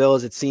mix for the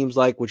Bills, it seems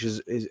like, which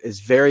is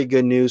very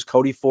good news.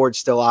 Cody Ford's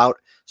still out,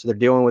 so they're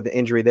dealing with the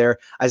injury there.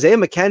 Isaiah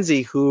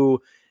McKenzie, who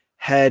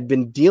had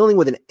been dealing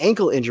with an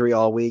ankle injury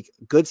all week,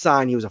 good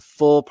sign. He was a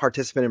full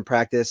participant in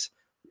practice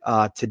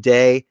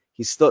today.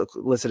 He's still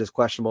listed as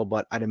questionable,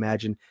 but I'd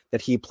imagine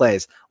that he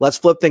plays. Let's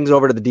flip things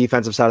over to the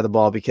defensive side of the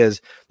ball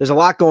because there's a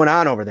lot going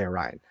on over there,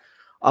 Ryan.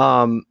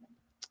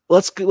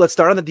 Let's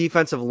start on the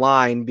defensive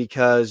line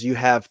because you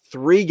have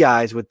 3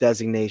 guys with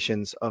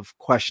designations of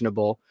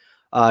questionable.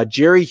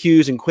 Jerry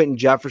Hughes and Quentin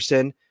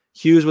Jefferson.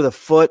 Hughes with a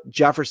foot,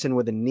 Jefferson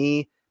with a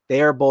knee.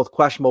 They are both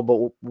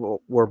questionable,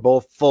 but were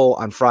both full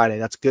on Friday.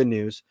 That's good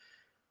news.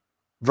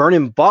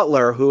 Vernon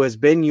Butler, who has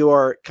been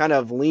your kind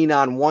of lean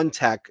on one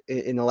tech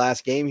in the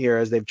last game here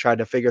as they've tried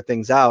to figure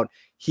things out,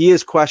 he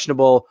is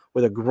questionable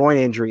with a groin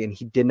injury, and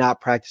he did not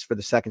practice for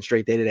the second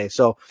straight day today.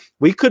 So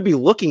we could be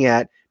looking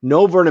at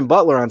no Vernon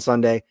Butler on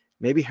Sunday.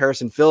 Maybe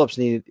Harrison Phillips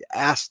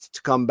asked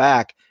to come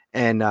back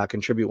and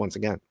contribute once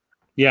again.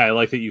 Yeah, I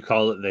like that you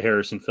call it the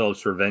Harrison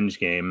Phillips revenge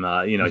game.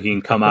 He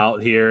can come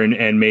out here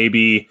and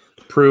maybe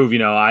prove,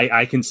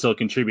 I can still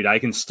contribute. I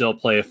can still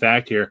play a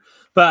fact here.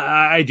 But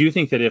I do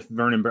think that if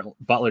Vernon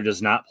Butler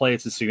does not play,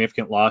 it's a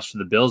significant loss to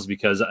the Bills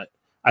because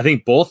I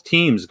think both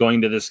teams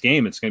going to this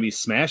game, it's going to be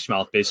smash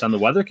mouth based on the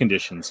weather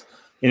conditions.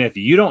 And if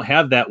you don't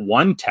have that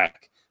one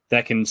tech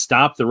that can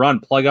stop the run,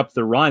 plug up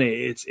the run,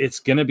 it's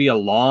going to be a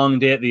long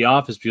day at the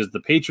office because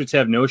the Patriots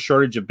have no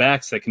shortage of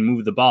backs that can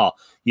move the ball.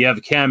 You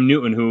have Cam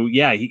Newton, who,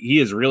 he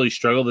has really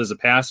struggled as a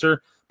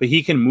passer, but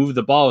he can move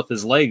the ball with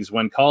his legs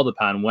when called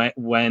upon,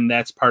 when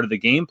that's part of the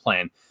game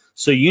plan.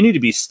 So you need to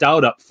be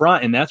stout up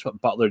front, and that's what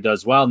Butler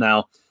does well.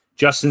 Now,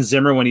 Justin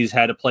Zimmer, when he's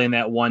had to play in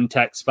that one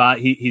tech spot,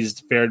 he's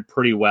fared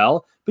pretty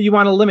well, but you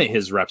want to limit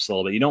his reps a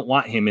little bit. You don't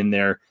want him in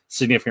there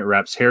significant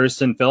reps.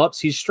 Harrison Phillips,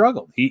 he's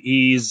struggled.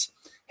 He's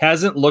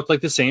hasn't looked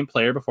like the same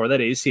player before that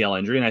ACL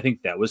injury, and I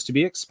think that was to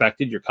be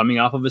expected. You're coming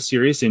off of a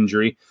serious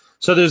injury.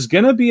 So there's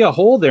going to be a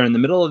hole there in the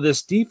middle of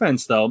this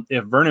defense, though,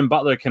 if Vernon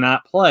Butler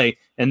cannot play,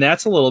 and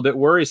that's a little bit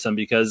worrisome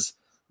because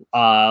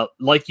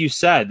like you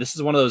said, this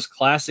is one of those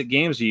classic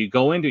games where you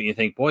go into it and you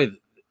think, boy,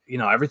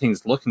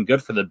 everything's looking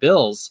good for the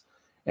Bills.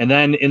 And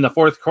then in the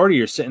fourth quarter,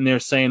 you're sitting there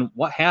saying,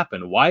 what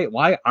happened?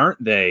 Why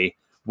aren't they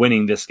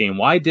winning this game?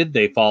 Why did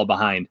they fall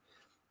behind?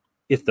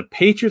 If the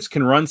Patriots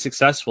can run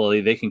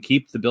successfully, they can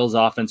keep the Bills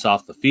offense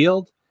off the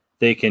field.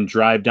 They can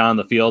drive down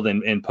the field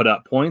and put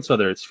up points,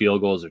 whether it's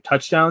field goals or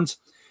touchdowns.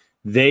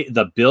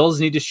 The Bills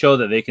need to show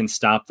that they can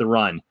stop the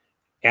run.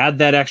 Add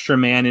that extra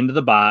man into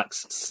the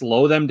box,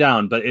 slow them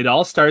down, but it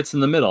all starts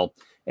in the middle.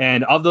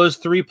 And of those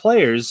three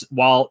players,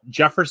 while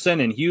Jefferson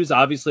and Hughes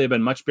obviously have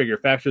been much bigger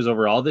factors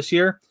overall this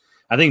year,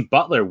 I think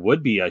Butler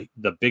would be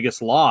the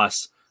biggest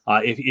loss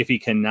if he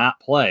cannot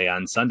play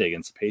on Sunday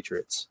against the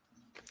Patriots.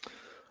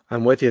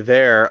 I'm with you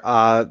there.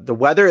 The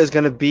weather is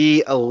going to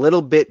be a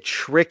little bit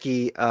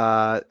tricky,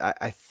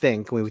 I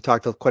think. We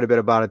talked quite a bit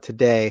about it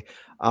today.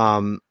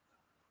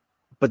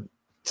 But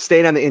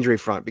staying on the injury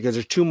front, because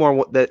there's two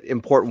more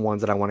important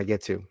ones that I want to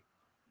get to.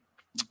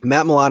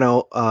 Matt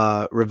Milano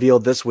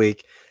revealed this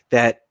week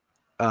that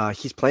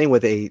he's playing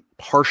with a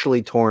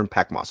partially torn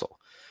pec muscle,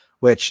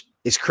 which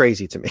is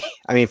crazy to me.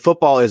 I mean,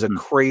 football is a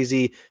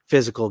crazy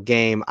physical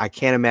game. I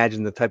can't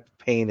imagine the type of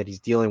pain that he's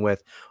dealing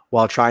with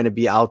while trying to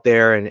be out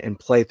there and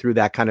play through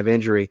that kind of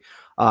injury.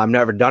 I've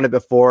never done it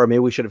before. Maybe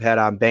we should have had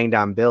on Banged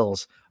Up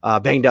Bills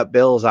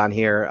on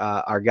here,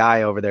 our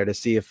guy over there, to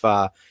see if,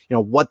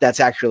 what that's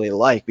actually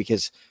like,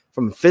 because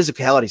from a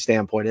physicality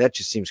standpoint, that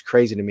just seems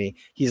crazy to me.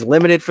 He's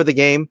limited for the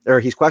game, or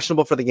he's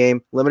questionable for the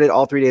game, limited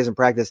all 3 days in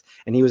practice,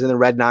 and he was in the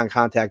red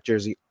non-contact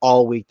jersey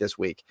all week this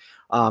week.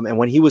 And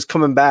when he was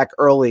coming back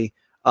early,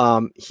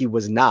 he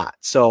was not.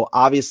 So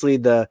obviously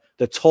the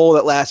toll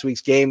that last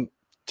week's game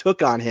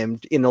took on him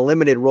in the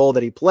limited role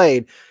that he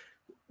played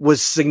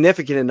was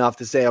significant enough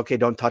to say, okay,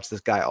 don't touch this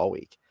guy all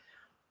week.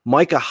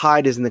 Micah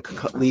Hyde is in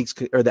the league's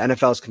or the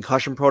NFL's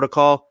concussion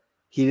protocol.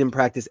 He didn't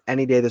practice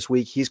any day this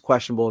week. He's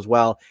questionable as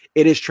well.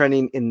 It is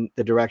trending in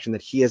the direction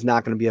that he is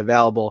not going to be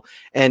available.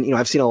 And,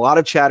 I've seen a lot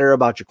of chatter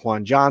about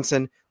Jaquan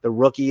Johnson, the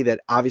rookie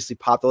that obviously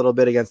popped a little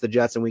bit against the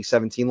Jets in week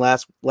 17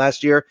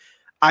 last year.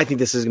 I think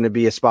this is going to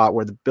be a spot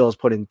where the Bills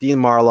put in Dean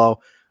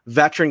Marlowe,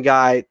 veteran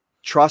guy.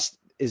 Trust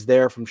is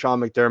there from Sean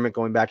McDermott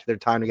going back to their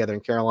time together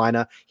in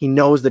Carolina. He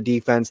knows the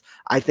defense.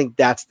 I think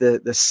that's the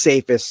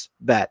safest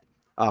bet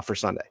for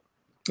Sunday.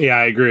 Yeah,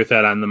 I agree with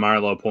that on the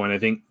Marlowe point. I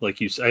think,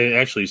 like you said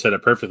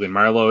it perfectly.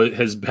 Marlowe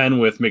has been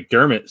with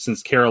McDermott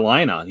since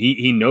Carolina.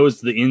 He knows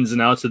the ins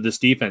and outs of this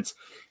defense.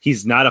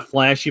 He's not a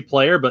flashy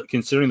player, but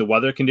considering the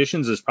weather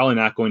conditions, there's probably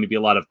not going to be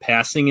a lot of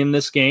passing in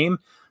this game.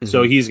 Mm-hmm.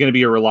 So he's going to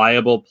be a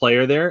reliable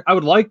player there. I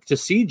would like to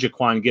see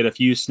Jaquan get a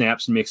few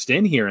snaps mixed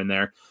in here and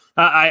there.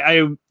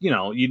 You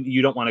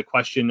don't want to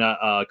question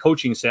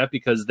coaching staff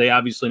because they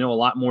obviously know a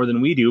lot more than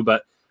we do,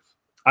 but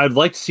I'd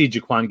like to see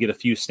Jaquan get a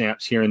few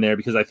snaps here and there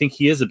because I think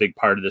he is a big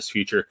part of this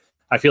future.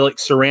 I feel like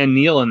Saran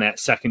Neal in that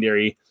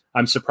secondary,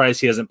 I'm surprised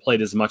he hasn't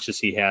played as much as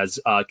he has,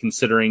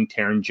 considering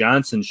Taron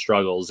Johnson's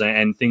struggles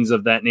and things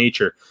of that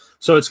nature.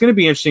 So it's going to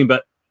be interesting,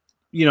 but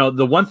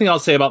the one thing I'll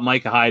say about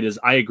Micah Hyde is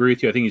I agree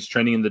with you. I think he's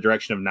trending in the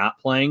direction of not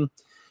playing.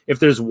 If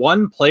there's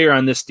one player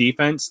on this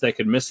defense that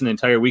could miss an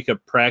entire week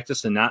of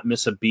practice and not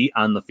miss a beat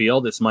on the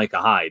field, it's Micah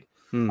Hyde.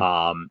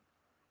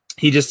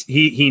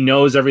 He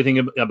knows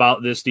everything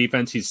about this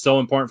defense. He's so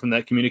important from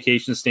that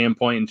communication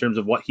standpoint in terms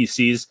of what he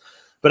sees.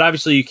 But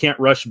obviously you can't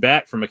rush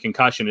back from a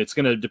concussion. It's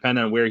going to depend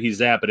on where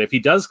he's at. But if he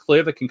does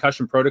clear the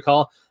concussion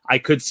protocol, I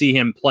could see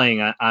him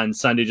playing on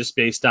Sunday just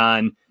based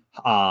on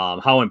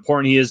how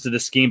important he is to the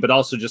scheme, but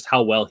also just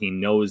how well he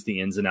knows the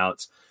ins and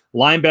outs.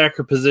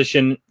 Linebacker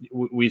position,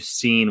 we've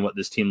seen what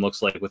this team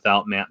looks like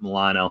without Matt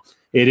Milano.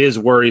 It is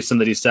worrisome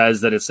that he says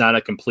that it's not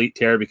a complete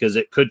tear because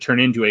it could turn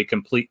into a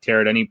complete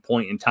tear at any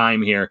point in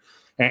time here.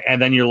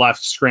 And then you're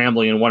left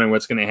scrambling and wondering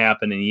what's going to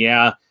happen. And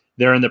yeah,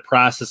 they're in the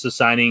process of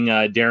signing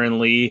Darren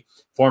Lee,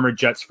 former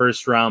Jets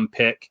first-round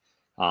pick.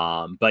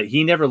 But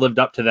he never lived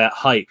up to that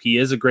hype. He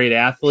is a great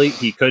athlete.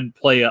 He could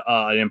play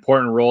an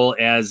important role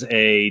as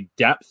a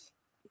depth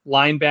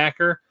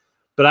linebacker.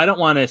 But I don't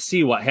want to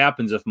see what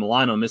happens if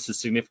Milano misses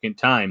significant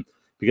time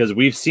because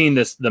we've seen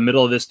the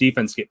middle of this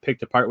defense get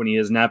picked apart when he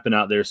has not been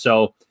out there.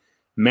 So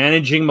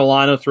managing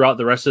Milano throughout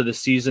the rest of the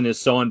season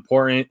is so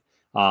important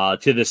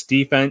to this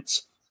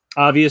defense.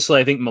 Obviously,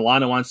 I think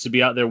Milano wants to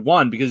be out there,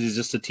 one, because he's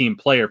just a team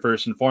player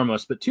first and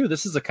foremost. But two,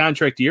 this is a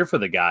contract year for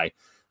the guy.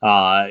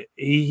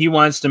 He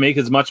wants to make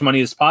as much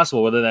money as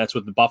possible, whether that's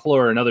with the Buffalo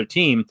or another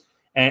team.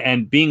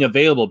 And being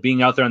available,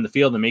 being out there on the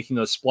field and making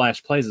those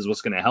splash plays is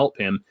what's going to help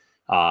him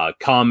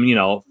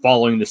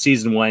following the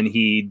season when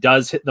he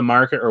does hit the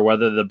market or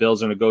whether the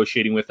Bills are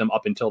negotiating with him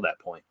up until that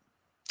point.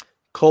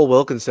 Cole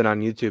Wilkinson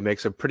on YouTube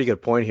makes a pretty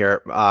good point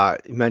here.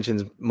 He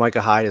mentions Micah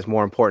Hyde is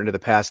more important to the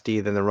pass D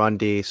than the run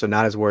D, so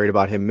not as worried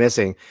about him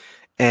missing.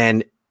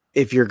 And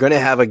if you're going to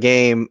have a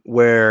game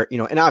where,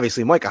 and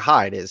obviously Micah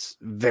Hyde is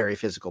a very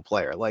physical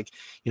player. Like,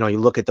 you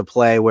look at the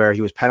play where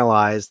he was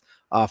penalized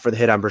for the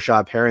hit on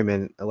Brashad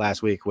Perryman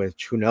last week,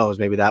 which who knows,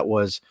 maybe that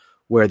was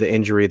where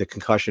the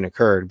concussion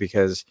occurred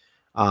because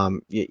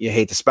you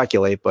hate to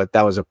speculate, but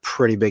that was a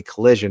pretty big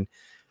collision.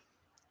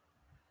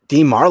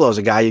 Dean Marlowe's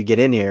a guy you get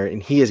in here,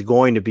 and he is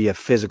going to be a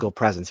physical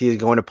presence. He is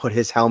going to put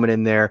his helmet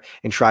in there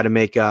and try to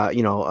make a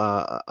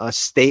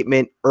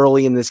statement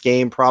early in this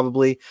game,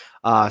 probably.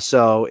 I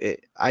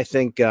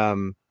think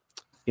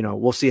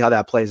we'll see how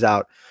that plays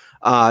out.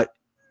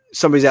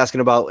 Somebody's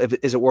asking about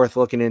is it worth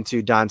looking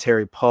into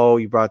Dontari Poe?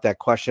 You brought that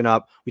question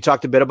up. We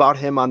talked a bit about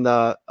him on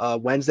the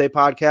Wednesday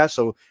podcast,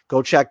 so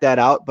go check that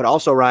out. But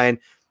also, Ryan,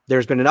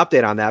 there's been an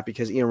update on that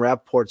because Ian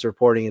Rappaport's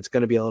reporting it's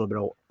going to be a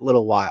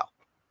little while.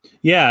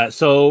 Yeah,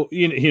 so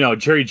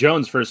Jerry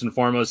Jones first and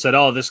foremost said,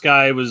 "Oh, this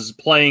guy was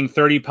playing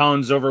 30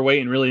 pounds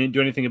overweight and really didn't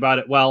do anything about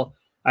it." Well,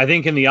 I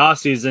think in the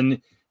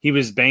offseason, he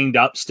was banged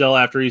up still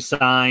after he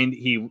signed.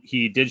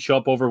 He did show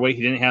up overweight.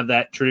 He didn't have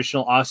that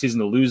traditional offseason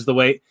to lose the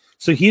weight.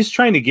 So he's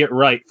trying to get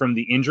right from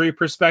the injury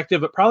perspective,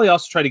 but probably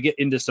also try to get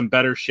into some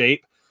better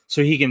shape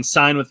so he can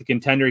sign with a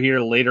contender here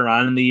later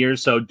on in the year.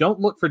 So don't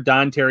look for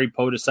Dontari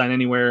Poe to sign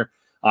anywhere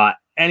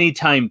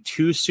anytime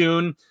too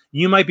soon.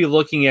 You might be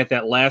looking at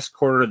that last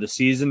quarter of the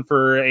season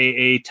for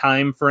a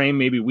time frame,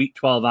 maybe week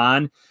 12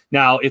 on.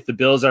 Now, if the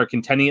Bills are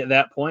contending at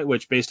that point,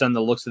 which based on the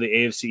looks of the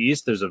AFC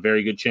East, there's a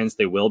very good chance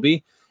they will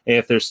be.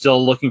 If they're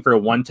still looking for a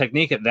one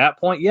technique at that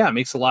point, yeah, it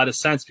makes a lot of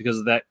sense because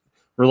of that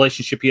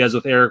relationship he has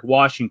with Eric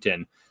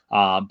Washington.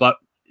 But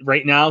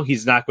right now,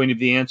 he's not going to be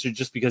the answer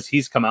just because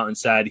he's come out and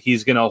said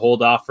he's going to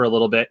hold off for a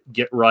little bit,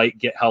 get right,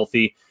 get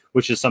healthy,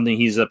 which is something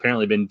he's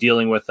apparently been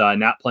dealing with,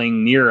 not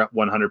playing near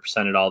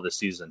 100% at all this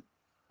season.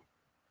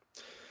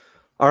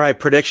 All right,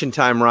 prediction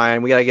time,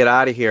 Ryan. We got to get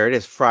out of here. It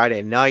is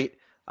Friday night.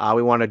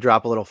 We want to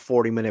drop a little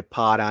 40-minute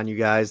pod on you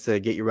guys to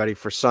get you ready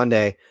for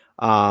Sunday.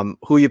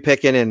 Who you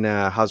picking and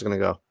how's it going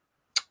to go?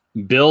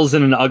 Bills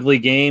in an ugly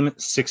game,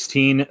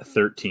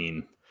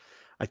 16-13.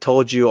 I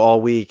told you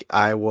all week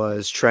I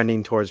was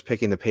trending towards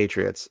picking the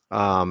Patriots.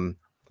 And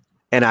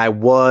I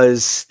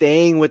was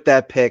staying with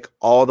that pick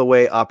all the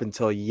way up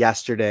until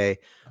yesterday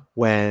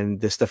when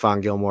the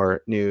Stephon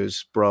Gilmore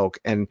news broke.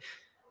 And,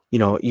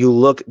 you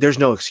look, there's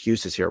no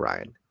excuses here,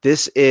 Ryan.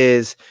 This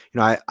is,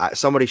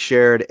 somebody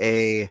shared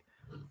a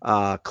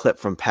clip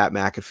from Pat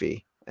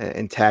McAfee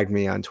and tagged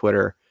me on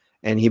Twitter.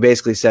 And he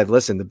basically said,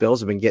 listen, the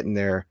Bills have been getting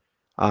their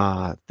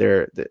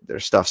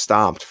stuff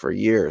stomped for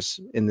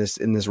years in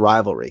this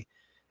rivalry.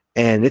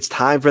 And it's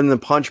time for them to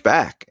punch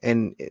back.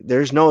 And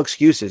there's no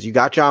excuses. You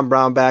got John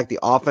Brown back. The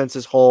offense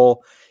is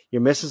whole.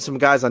 You're missing some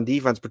guys on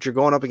defense, but you're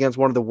going up against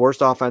one of the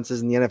worst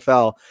offenses in the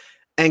NFL.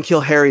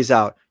 N'Keal Harry's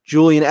out.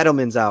 Julian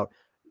Edelman's out.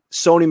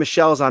 Sony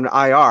Michel's on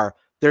IR.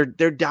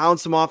 They're down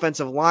some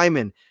offensive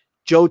linemen.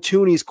 Joe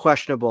Thuney's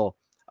questionable.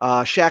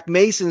 Shaq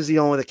Mason's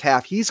dealing with a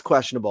calf. He's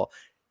questionable.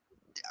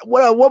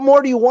 What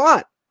more do you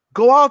want?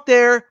 Go out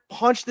there,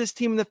 punch this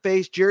team in the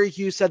face. Jerry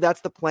Hughes said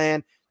that's the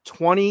plan.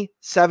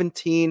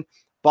 2017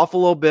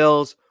 Buffalo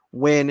Bills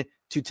win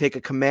to take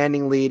a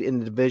commanding lead in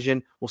the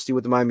division. We'll see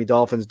what the Miami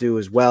Dolphins do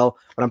as well.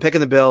 But I'm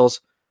picking the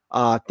Bills.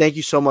 Thank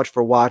you so much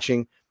for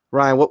watching.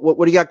 Ryan,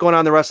 what do you got going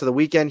on the rest of the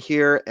weekend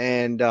here?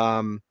 And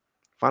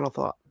final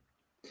thought.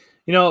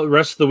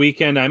 Rest of the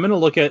weekend, I'm going to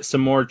look at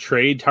some more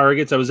trade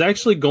targets. I was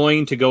actually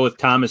going to go with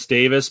Thomas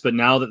Davis, but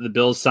now that the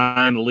Bills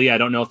signed Lee, I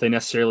don't know if they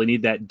necessarily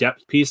need that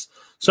depth piece.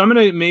 So I'm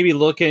going to maybe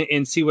look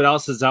and see what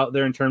else is out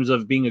there in terms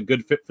of being a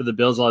good fit for the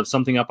Bills. I'll have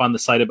something up on the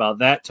site about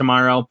that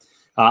tomorrow.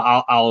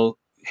 I'll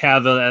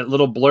have a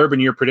little blurb in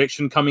your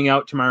prediction coming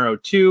out tomorrow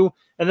too.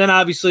 And then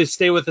obviously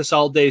stay with us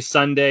all day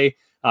Sunday.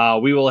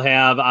 We will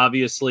have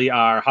obviously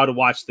our how to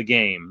watch the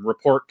game,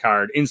 report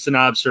card, instant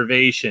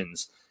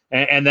observations.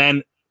 And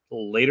then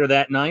later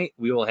that night,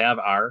 we will have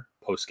our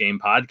post-game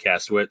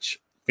podcast, which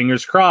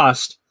fingers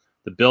crossed,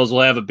 the Bills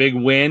will have a big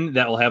win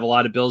that will have a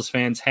lot of Bills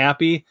fans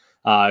happy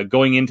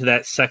going into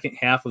that second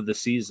half of the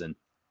season.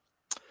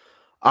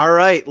 All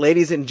right,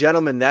 ladies and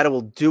gentlemen, that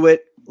will do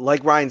it.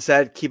 Like Ryan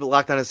said, keep it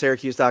locked on at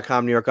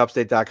Syracuse.com,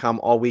 NewYorkUpstate.com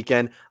all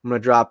weekend. I'm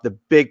going to drop the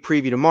big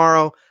preview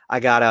tomorrow.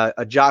 I got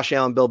a Josh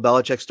Allen, Bill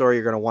Belichick story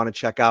you're going to want to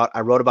check out.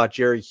 I wrote about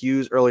Jerry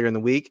Hughes earlier in the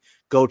week.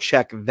 Go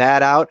check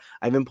that out.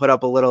 I even put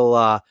up a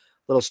little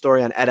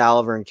story on Ed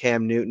Oliver and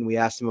Cam Newton. We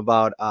asked him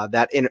about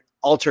that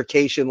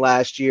altercation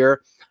last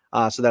year.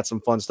 So that's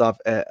some fun stuff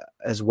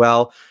as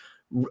well.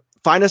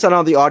 Find us on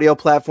all the audio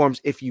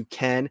platforms if you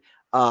can.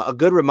 A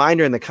good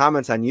reminder in the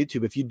comments on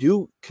YouTube, if you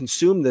do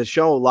consume the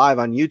show live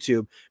on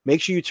YouTube, make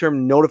sure you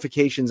turn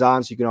notifications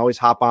on so you can always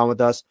hop on with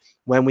us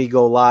when we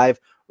go live.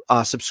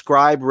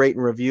 Subscribe, rate,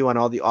 and review on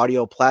all the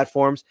audio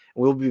platforms.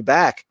 And we'll be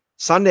back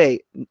Sunday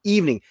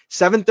evening,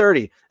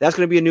 7:30. That's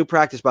going to be a new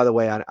practice, by the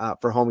way, on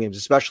for home games,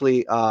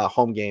 especially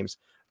home games.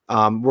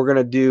 We're going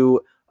to do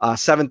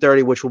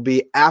 7:30, which will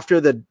be after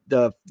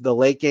the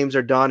late games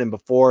are done and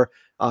before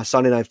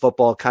Sunday Night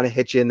Football. Kind of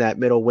hit you in that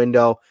middle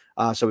window.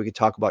 So we could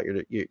talk about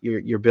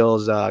your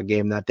Bills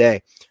game that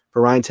day.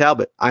 For Ryan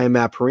Talbot, I am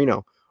Matt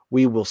Perino.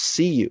 We will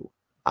see you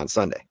on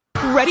Sunday.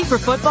 Ready for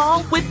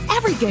football? With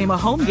every game a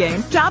home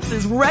game, Tops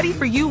is ready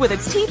for you with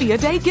its TV a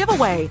Day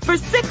giveaway. For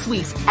 6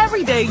 weeks,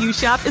 every day you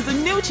shop is a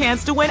new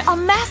chance to win a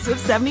massive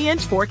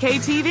 70-inch 4K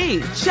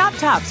TV. Shop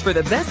Tops for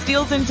the best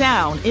deals in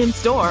town,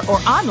 in-store, or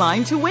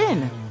online to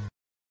win.